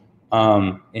suppose.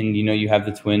 And, you have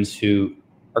the Twins who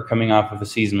are coming off of a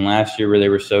season last year where they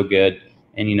were so good.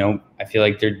 And, I feel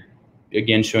like they're,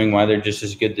 again, showing why they're just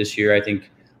as good this year. I think,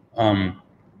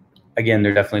 again,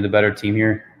 they're definitely the better team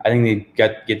here. I think they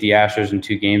get the Astros in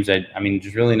 2 games. I mean,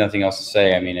 there's really nothing else to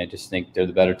say. I mean, I just think they're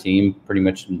the better team pretty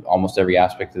much in almost every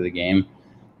aspect of the game.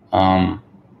 And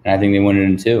I think they win it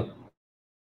in 2.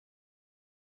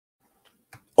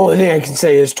 Only thing I can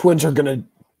say is Twins are gonna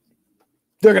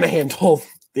handle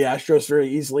the Astros very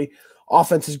easily.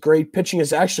 Offense is great. Pitching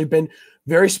has actually been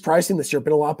very surprising this year.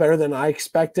 Been a lot better than I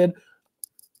expected.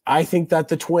 I think that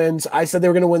the Twins, I said they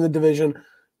were going to win the division,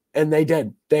 and they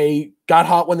did. They got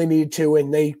hot when they needed to,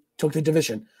 and they took the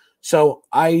division. So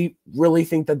I really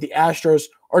think that the Astros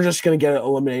are just going to get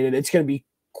eliminated. It's going to be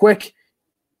quick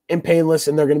and painless,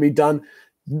 and they're going to be done.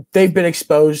 They've been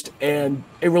exposed, and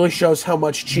it really shows how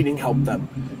much cheating helped them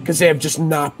because they have just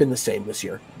not been the same this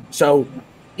year. So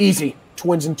easy.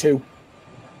 Twins in 2.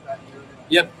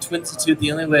 Yep, Twins in 2.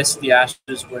 The only way I see the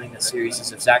Astros winning the series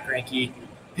is if Zach Greinke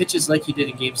pitches like he did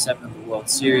in Game 7 of the World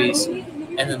Series,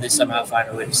 and then they somehow find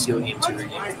a way to steal Game 2 or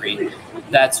Game 3.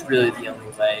 That's really the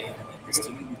only way. I mean, this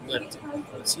team lived in the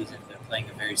postseason. They're playing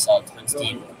a very solid Twins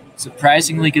team.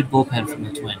 Surprisingly good bullpen from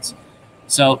the Twins.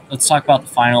 So let's talk about the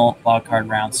final wildcard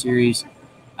round series.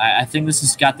 I think this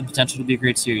has got the potential to be a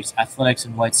great series. Athletics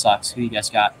and White Sox. Who you guys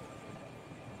got?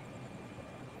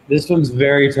 This one's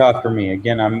very tough for me.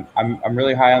 Again, I'm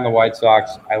really high on the White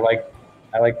Sox. I like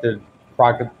the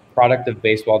product of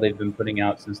baseball they've been putting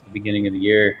out since the beginning of the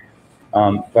year.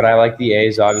 But I like the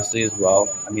A's obviously as well.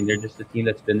 I mean, they're just a team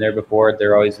that's been there before.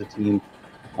 They're always a team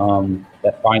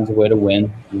that finds a way to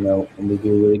win, and they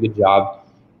do a really good job.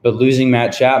 But losing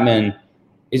Matt Chapman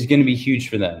is going to be huge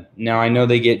for them. Now, I know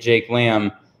they get Jake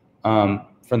Lamb from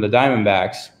the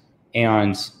Diamondbacks,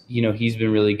 and, he's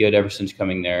been really good ever since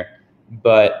coming there.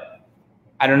 But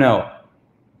I don't know.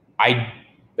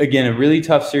 Again, a really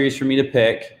tough series for me to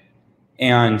pick,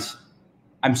 and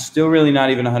I'm still really not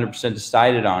even 100%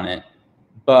 decided on it.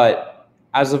 But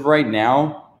as of right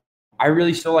now, I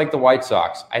really still like the White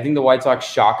Sox. I think the White Sox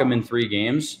shock them in 3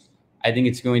 games. I think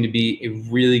it's going to be a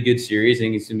really good series. I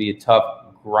think it's going to be a tough,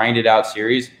 grinded out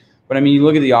series. But, I mean, you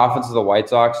look at the offense of the White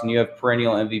Sox, and you have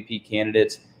perennial MVP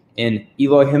candidates in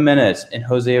Eloy Jimenez and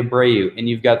Jose Abreu, and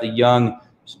you've got the young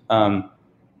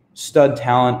stud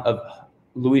talent of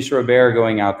Luis Robert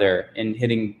going out there and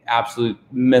hitting absolute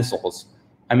missiles.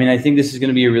 I mean, I think this is going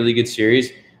to be a really good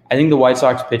series. I think the White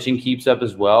Sox pitching keeps up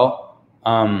as well.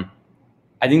 I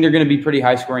think they're going to be pretty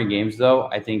high-scoring games, though.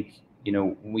 I think,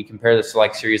 when we compare this to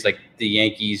like series like the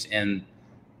Yankees and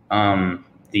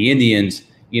the Indians,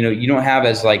 you don't have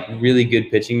as like really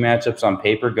good pitching matchups on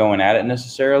paper going at it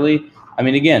necessarily. I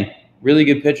mean, again, really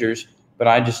good pitchers, but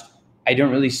I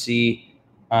don't really see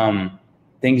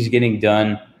things getting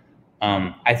done.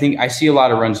 I think I see a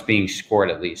lot of runs being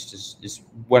scored, at least, is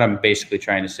what I'm basically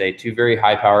trying to say. 2 very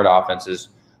high-powered offenses.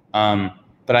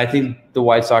 But I think the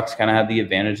White Sox kind of have the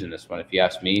advantage in this one, if you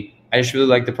ask me. I just really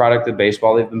like the product of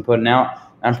baseball they've been putting out.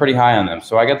 I'm pretty high on them.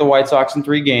 So I got the White Sox in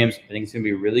 3 games. I think it's going to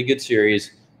be a really good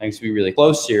series. I think it's going to be a really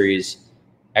close series.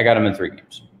 I got them in 3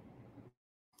 games.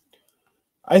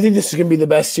 I think this is going to be the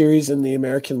best series in the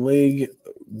American League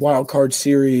wild card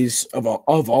series of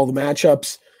all the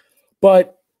matchups.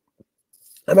 But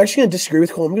I'm actually going to disagree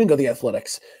with Cole. I'm going to go the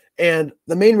Athletics. And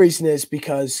the main reason is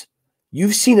because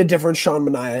you've seen a different Sean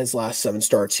Manaea his last 7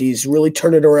 starts. He's really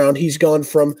turned it around. He's gone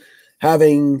from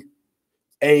having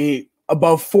a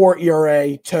above 4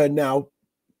 ERA to now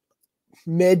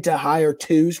mid to higher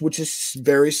 2s, which is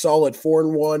very solid.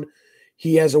 4-1.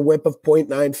 He has a whip of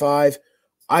 .95.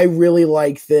 I really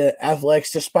like the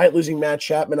Athletics, despite losing Matt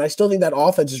Chapman. I still think that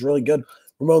offense is really good.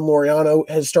 Ramon Laureano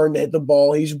has started to hit the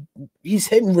ball. He's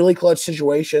hitting really clutch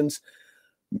situations.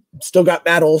 Still got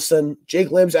Matt Olson.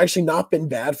 Jake Lamb's actually not been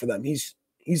bad for them. He's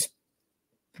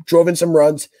drove in some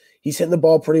runs. He's hitting the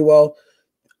ball pretty well.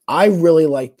 I really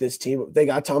like this team. They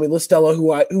got Tommy La Stella,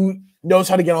 who knows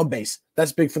how to get on base.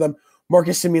 That's big for them.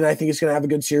 Marcus Semien, I think, is going to have a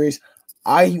good series.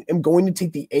 I am going to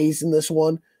take the A's in this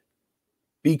one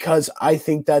because I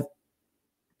think that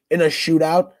in a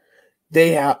shootout,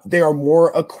 they are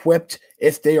more equipped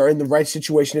if they are in the right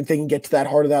situation, if they can get to that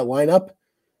heart of that lineup,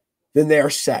 then they are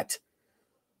set.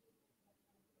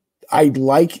 I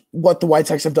like what the White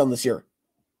Sox have done this year.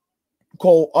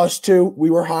 Cole, us too, we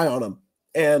were high on them,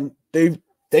 and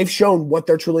they've shown what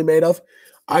they're truly made of.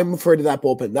 I'm afraid of that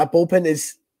bullpen. That bullpen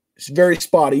is very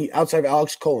spotty outside of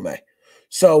Alex Colomé.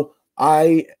 So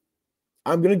I'm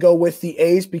going to go with the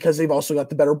A's because they've also got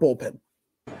the better bullpen.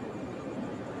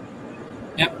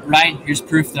 Yep, Ryan, here's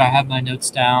proof that I have my notes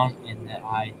down and that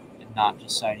I am not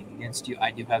just siding against you. I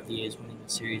do have the A's winning the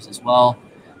series as well.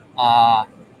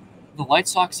 The White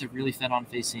Sox have really fed on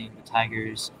facing the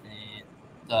Tigers and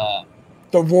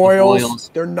the Royals.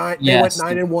 They went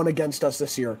 9-1 against us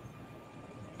this year.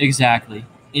 Exactly.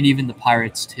 and even the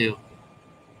Pirates too.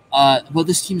 What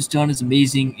this team's done is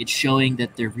amazing. It's showing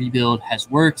that their rebuild has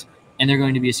worked, and they're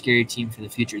going to be a scary team for the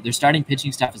future. Their starting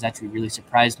pitching staff has actually really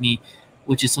surprised me,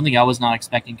 which is something I was not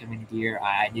expecting coming into the year.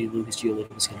 I knew Lucas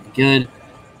Giolito was going to be good.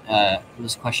 It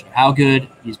was a question of how good.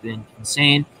 He's been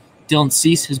insane. Dylan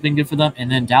Cease has been good for them, and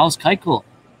then Dallas Keuchel.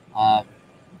 I've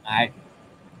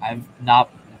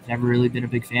never really been a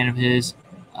big fan of his.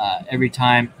 Every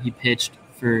time he pitched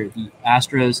for the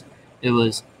Astros, it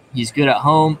was he's good at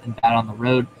home and bad on the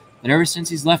road. But ever since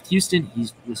he's left Houston, he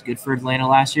was good for Atlanta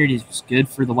last year, and he was good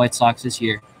for the White Sox this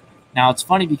year. Now, it's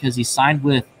funny because he signed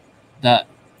with the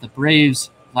Braves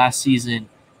last season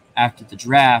after the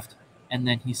draft, and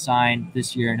then he signed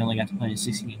this year and only got to play in a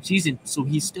 16-game season. So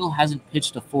he still hasn't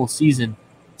pitched a full season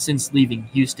since leaving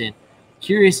Houston.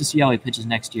 Curious to see how he pitches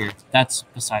next year. That's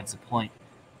besides the point.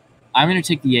 I'm going to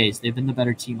take the A's. They've been the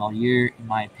better team all year, in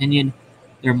my opinion.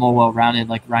 They're more well-rounded.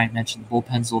 Like Ryan mentioned, the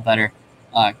bullpen's a little better.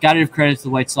 Got to give credit to the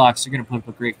White Sox. They're going to put up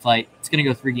a great fight. It's going to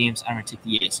go 3 games. I'm going to take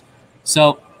the A's.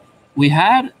 So we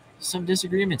had some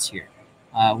disagreements here.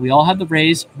 We all had the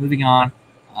Rays. Moving on.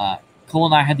 Cole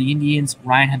and I had the Indians.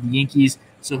 Ryan had the Yankees.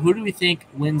 So who do we think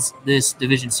wins this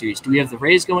division series? Do we have the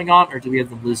Rays going on, or do we have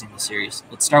them losing the series?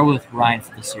 Let's start with Ryan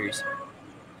for the series.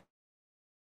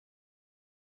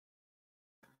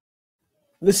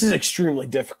 This is extremely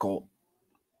difficult.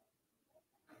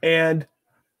 And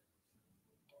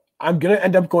I'm going to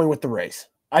end up going with the Rays.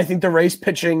 I think the Rays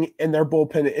pitching in their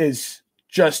bullpen is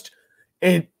just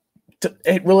it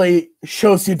really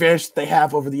shows the advantage that they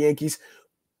have over the Yankees.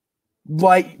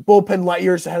 Bullpen light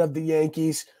years ahead of the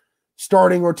Yankees.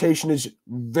 Starting rotation is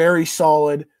very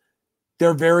solid.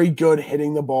 They're very good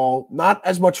hitting the ball. Not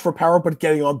as much for power, but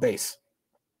getting on base.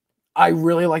 I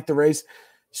really like the Rays.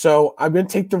 So I'm going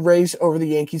to take the Rays over the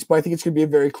Yankees, but I think it's going to be a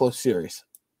very close series.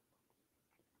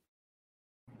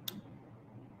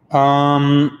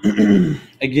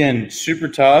 Again, super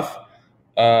tough.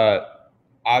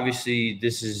 Obviously,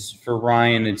 this is for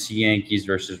Ryan. It's Yankees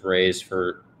versus Rays.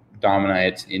 For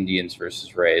Dominic, it's Indians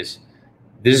versus Rays.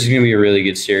 This is going to be a really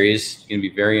good series. It's going to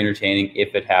be very entertaining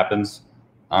if it happens,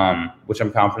 which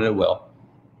I'm confident it will.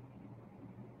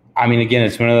 I mean, again,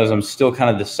 it's one of those I'm still kind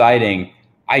of deciding.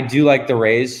 I do like the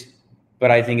Rays,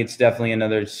 but I think it's definitely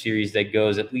another series that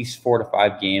goes at least 4 to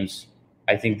 5 games.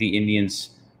 I think the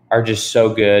Indians are just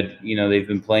so good. You know, they've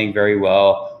been playing very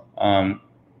well.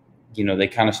 You know, they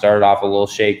kind of started off a little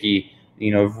shaky,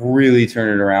 you know, really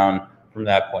turned it around from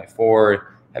that point forward,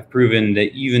 have proven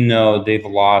that even though they've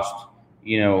lost,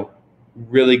 you know,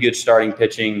 really good starting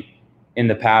pitching in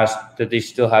the past, that they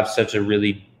still have such a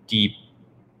really deep,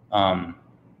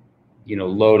 you know,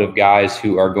 load of guys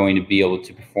who are going to be able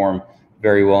to perform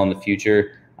very well in the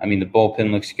future. I mean, the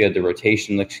bullpen looks good. The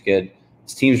rotation looks good.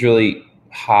 This team's really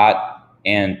hot,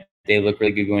 and they look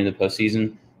really good going to the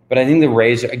postseason. But I think the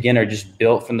Rays, again, are just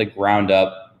built from the ground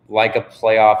up like a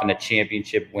playoff and a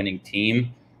championship winning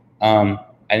team. I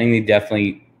think they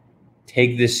definitely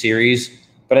take this series,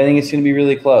 but I think it's going to be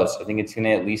really close. I think it's going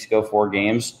to at least go 4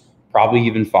 games, probably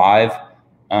even 5.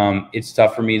 It's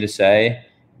tough for me to say,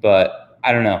 but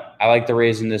I don't know. I like the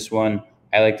Rays in this one.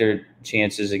 I like their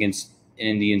chances against an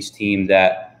Indians team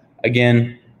that,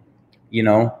 again, you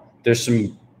know,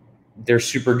 they're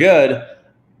super good,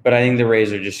 but I think the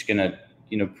Rays are just going to,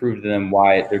 you know, prove to them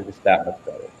why they're just that much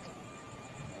better.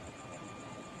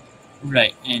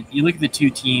 Right, and you look at the 2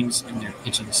 teams and their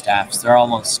pitching staffs, they're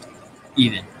almost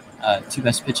even. 2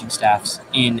 best pitching staffs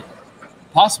in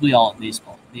possibly all of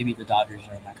baseball. Maybe the Dodgers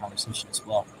are in that conversation as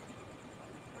well.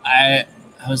 I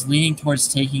was leaning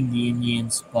towards taking the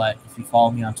Indians, but if you follow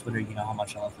me on Twitter, you know how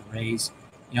much I love the Rays.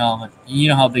 You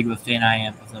know how big of a fan I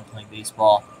am of them playing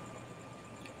baseball.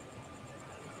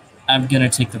 I'm going to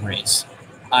take the Rays.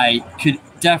 I could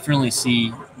definitely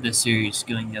see this series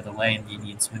going the other way and the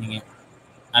Indians winning it.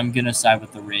 I'm going to side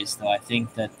with the Rays, though. I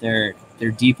think that their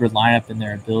deeper lineup and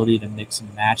their ability to mix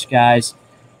and match guys.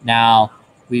 Now,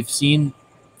 we've seen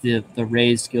the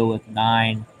Rays go with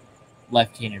 9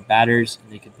 left-handed batters,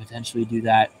 and they could potentially do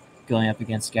that going up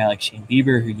against a guy like Shane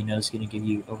Bieber, who you know is going to give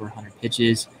you over 100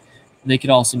 pitches. They could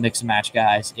also mix and match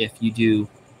guys if you do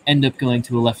end up going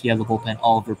to a lefty out of the bullpen,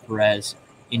 Oliver Perez,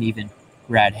 and even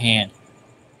Brad Hand.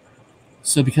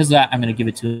 So because of that, I'm going to give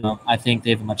it to them. I think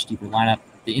they have a much deeper lineup.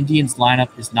 The Indians'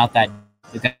 lineup is not that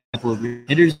deep. They've got a couple of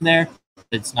hitters in there, but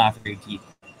it's not very deep.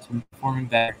 So I'm performing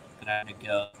better, but I'm going to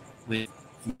go with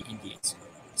the Indians.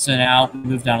 So now we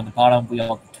move down to the bottom. We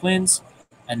all have the Twins,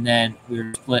 and then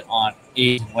we're split on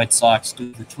A's and White Sox.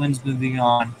 Do the Twins moving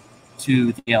on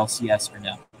to the LCS or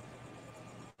no?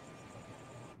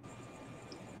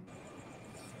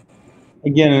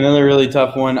 Again, another really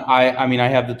tough one. I mean, I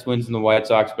have the Twins and the White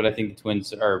Sox, but I think the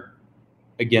Twins are,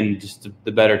 again, just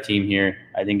the better team here.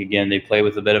 I think, again, they play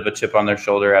with a bit of a chip on their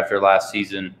shoulder after last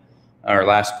season or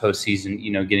last postseason,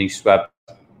 getting swept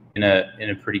in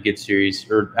a pretty good series,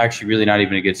 or actually really not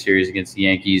even a good series against the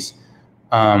Yankees.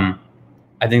 I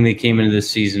think they came into this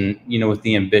season, with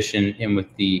the ambition and with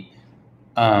the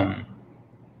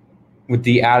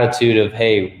attitude of,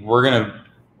 hey, we're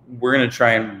gonna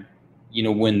try and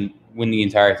win the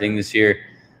entire thing this year,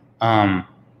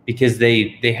 because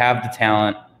they have the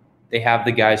talent, they have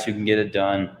the guys who can get it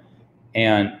done,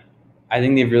 and I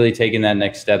think they've really taken that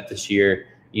next step this year.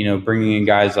 Bringing in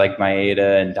guys like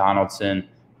Maeda and Donaldson,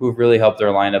 who have really helped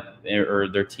their lineup or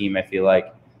their team, I feel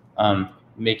like,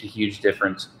 make a huge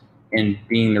difference in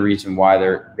being the reason why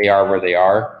they are where they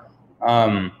are.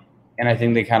 And I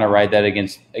think they kind of ride that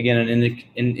against, again, an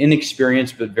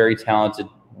inexperienced but very talented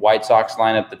White Sox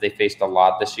lineup that they faced a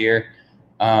lot this year.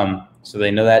 So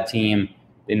they know that team.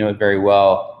 They know it very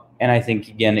well. And I think,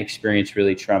 again, experience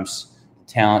really trumps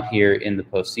talent here in the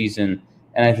postseason.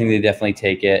 And I think they definitely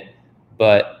take it.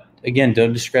 But, again,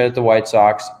 don't discredit the White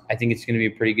Sox. I think it's going to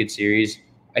be a pretty good series.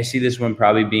 I see this one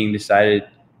probably being decided,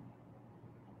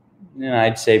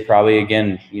 I'd say probably,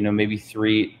 again, maybe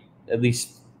three, at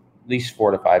least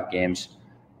 4 to 5 games.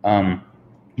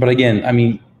 But again, I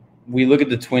mean, we look at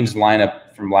the Twins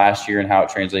lineup from last year and how it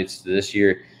translates to this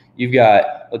year. You've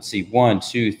got, 1,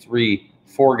 2, 3,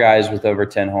 4 guys with over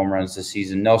 10 home runs this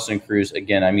season. Nelson Cruz,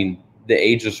 again, I mean, the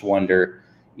ageless wonder,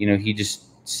 he just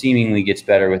seemingly gets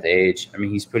better with age. I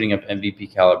mean, he's putting up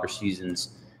MVP caliber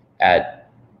seasons at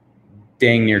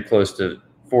dang near close to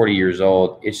 40 years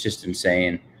old. It's just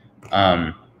insane.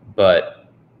 But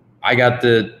I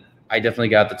definitely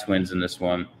got the Twins in this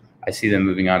one. I see them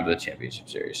moving on to the championship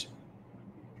series.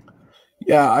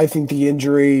 Yeah, I think the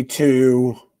injury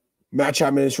to Matt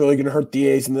Chapman is really going to hurt the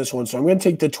A's in this one. So I'm going to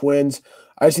take the Twins.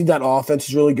 I think that offense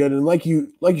is really good. And like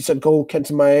you said, Cole,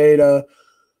 Kenta Maeda,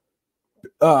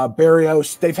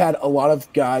 Barrios, they've had a lot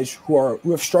of guys who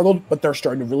have struggled, but they're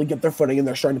starting to really get their footing and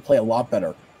they're starting to play a lot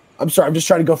better. I'm sorry, I'm just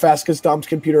trying to go fast because Dom's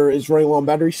computer is running low on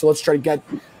battery. So let's try to get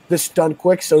this done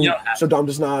quick so Dom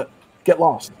does not get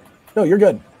lost. No, you're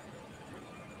good.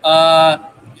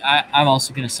 I'm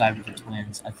also going to side with the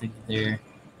Twins. I think they're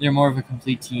more of a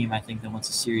complete team. I think that once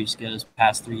the series goes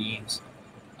past 3 games,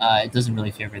 it doesn't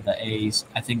really favor the A's.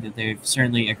 I think that they're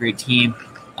certainly a great team.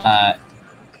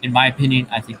 In my opinion,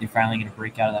 I think they're finally going to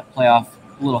break out of that playoff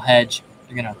little hedge.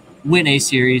 They're going to win a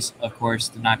series. Of course,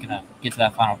 they're not going to get to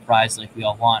that final prize like we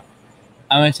all want.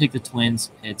 I'm going to take the Twins.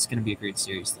 It's going to be a great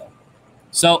series, though.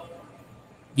 So,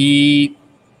 the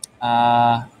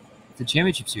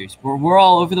championship series. We're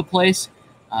all over the place.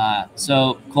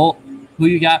 So, Colt, who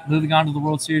you got moving on to the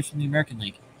World Series from the American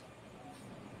League?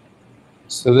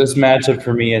 So this matchup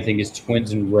for me, I think, is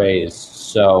Twins and Rays.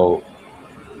 So,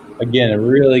 again, a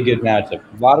really good matchup.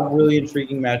 A lot of really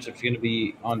intriguing matchups going to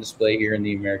be on display here in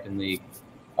the American League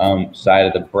side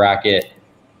of the bracket.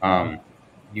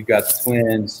 You've got the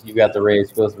Twins, you've got the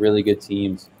Rays, both really good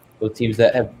teams. Both teams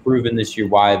that have proven this year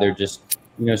why they're just,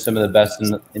 some of the best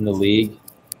in the league.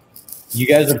 You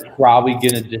guys are probably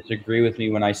going to disagree with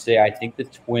me when I say I think the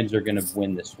Twins are going to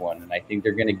win this one, and I think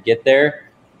they're going to get there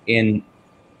in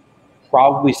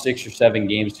probably 6 or 7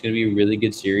 games. It's going to be a really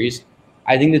good series.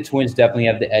 I think the Twins definitely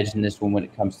have the edge in this one when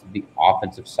it comes to the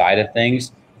offensive side of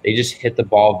things. They just hit the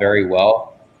ball very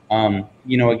well.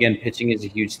 Again, pitching is a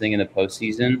huge thing in the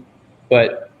postseason,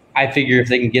 but I figure if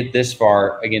they can get this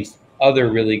far against other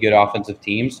really good offensive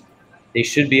teams, they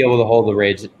should be able to hold the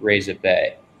Rays at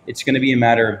bay. It's going to be a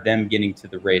matter of them getting to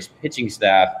the Rays pitching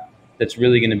staff that's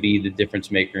really going to be the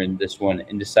difference maker in this one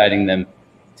and deciding them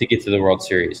to get to the World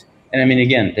Series. And, I mean,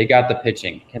 again, they got the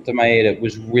pitching. Kenta Maeda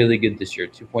was really good this year,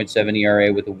 2.7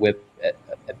 ERA with a whip at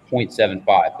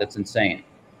 0.75. That's insane.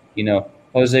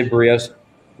 Jose Barrios,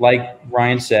 like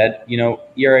Ryan said,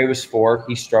 ERA was 4.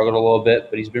 He struggled a little bit,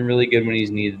 but he's been really good when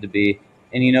he's needed to be.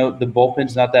 And, the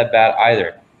bullpen's not that bad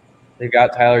either. They've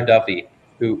got Tyler Duffy,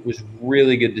 who was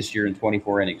really good this year in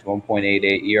 24 innings,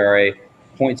 1.88 ERA,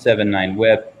 0.79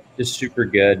 whip, just super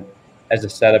good as a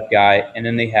setup guy. And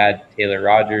then they had Taylor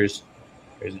Rogers.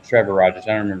 There's a Trevor Rogers, I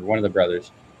don't remember, one of the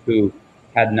brothers, who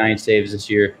had 9 saves this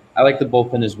year. I like the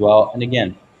bullpen as well. And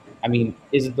again, I mean,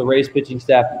 is it the Rays pitching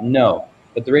staff? No.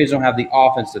 But the Rays don't have the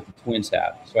offense that the Twins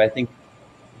have. So I think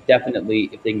definitely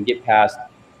if they can get past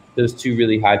those 2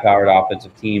 really high-powered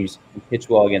offensive teams and pitch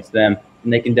well against them,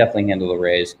 then they can definitely handle the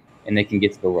Rays and they can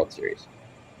get to the World Series.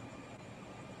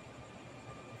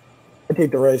 I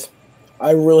take the Rays.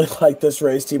 I really like this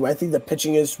Rays team. I think the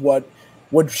pitching is what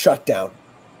would shut down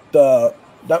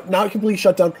not complete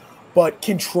shutdown, but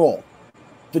control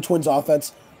the Twins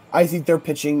offense. I think their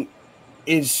pitching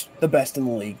is the best in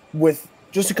the league with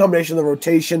just a combination of the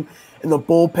rotation and the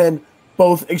bullpen,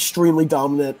 both extremely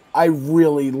dominant. I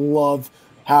really love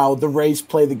how the Rays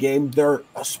play the game. They're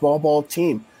a small ball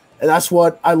team, and that's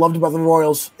what I loved about the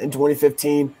Royals in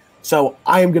 2015. So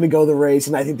I am going to go the Rays,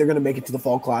 and I think they're going to make it to the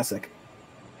Fall Classic.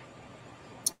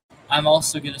 I'm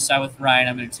also going to side with Ryan.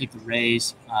 I'm going to take the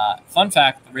Rays. Fun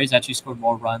fact, the Rays actually scored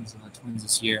more runs than the Twins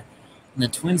this year, and the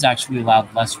Twins actually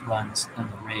allowed less runs than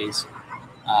the Rays.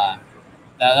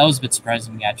 That was a bit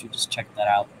surprising to me, actually. Just check that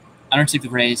out. I'm going to take the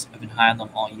Rays. I've been high on them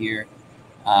all year.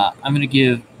 I'm going to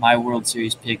give my World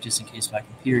Series pick just in case my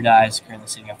computer dies, currently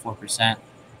sitting at 4%.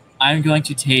 I'm going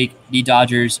to take the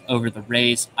Dodgers over the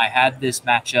Rays. I had this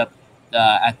matchup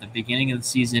at the beginning of the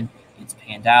season. It's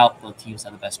panned out. Both teams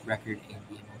have the best record in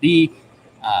the MLB.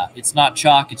 It's not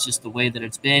chalk. It's just the way that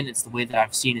it's been. It's the way that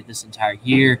I've seen it this entire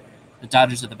year. The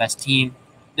Dodgers are the best team.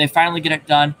 They finally get it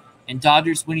done. And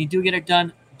Dodgers, when you do get it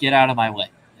done, get out of my way.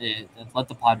 Let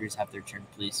the Padres have their turn,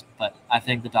 please. But I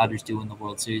think the Dodgers do win the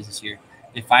World Series this year.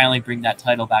 They finally bring that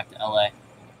title back to LA.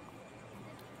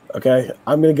 Okay,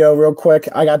 I'm going to go real quick.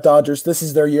 I got Dodgers. This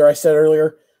is their year. I said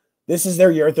earlier, this is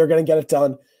their year. They're going to get it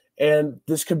done. And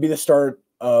this could be the start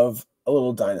of a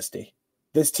little dynasty.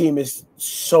 This team is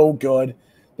so good.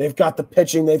 They've got the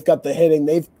pitching. They've got the hitting.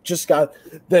 They've just got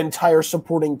the entire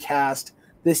supporting cast.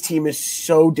 This team is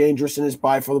so dangerous and is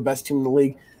by far the best team in the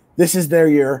league. This is their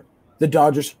year. The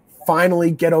Dodgers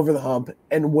finally get over the hump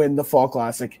and win the Fall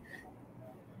Classic.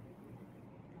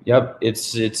 Yep,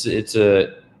 it's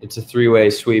a three-way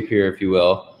sweep here, if you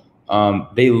will.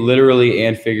 They literally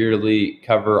and figuratively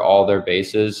cover all their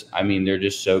bases. I mean, they're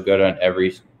just so good on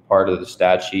every part of the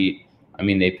stat sheet. I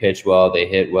mean, they pitch well, they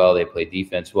hit well, they play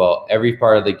defense well. Every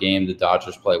part of the game, the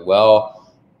Dodgers play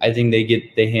well. I think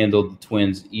they handled the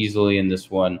Twins easily in this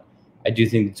one. I do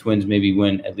think the Twins maybe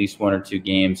win at least one or two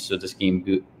games, so this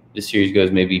series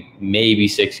goes maybe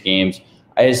 6 games.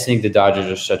 I just think the Dodgers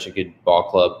are such a good ball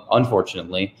club,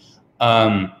 unfortunately.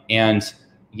 And,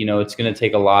 it's going to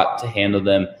take a lot to handle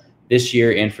them this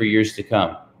year and for years to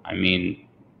come. I mean,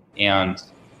 and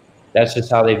that's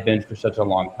just how they've been for such a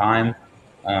long time.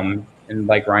 And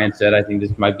like Ryan said, I think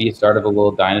this might be a start of a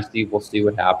little dynasty. We'll see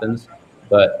what happens.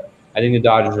 But I think the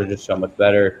Dodgers are just so much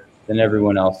better than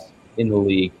everyone else in the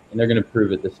league, and they're going to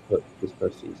prove it this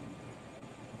postseason.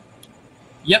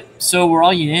 Yep, so we're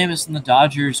all unanimous in the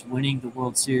Dodgers winning the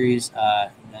World Series.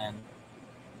 And then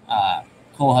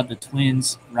Cole had the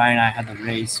Twins. Ryan and I had the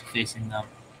Rays facing them.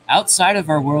 Outside of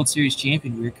our World Series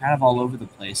champion, we were kind of all over the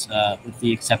place, with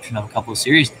the exception of a couple of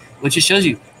series, which just shows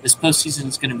you this postseason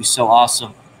is going to be so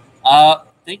awesome.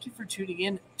 Thank you for tuning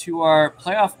in to our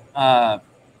playoff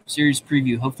series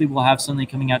preview. Hopefully we'll have something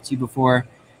coming out to you before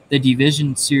the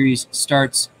division series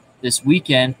starts this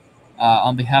weekend.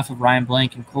 On behalf of Ryan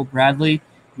Blank and Cole Bradley,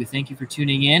 we thank you for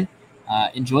tuning in.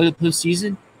 Enjoy the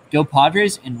postseason. Go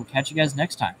Padres, and we'll catch you guys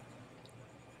next time.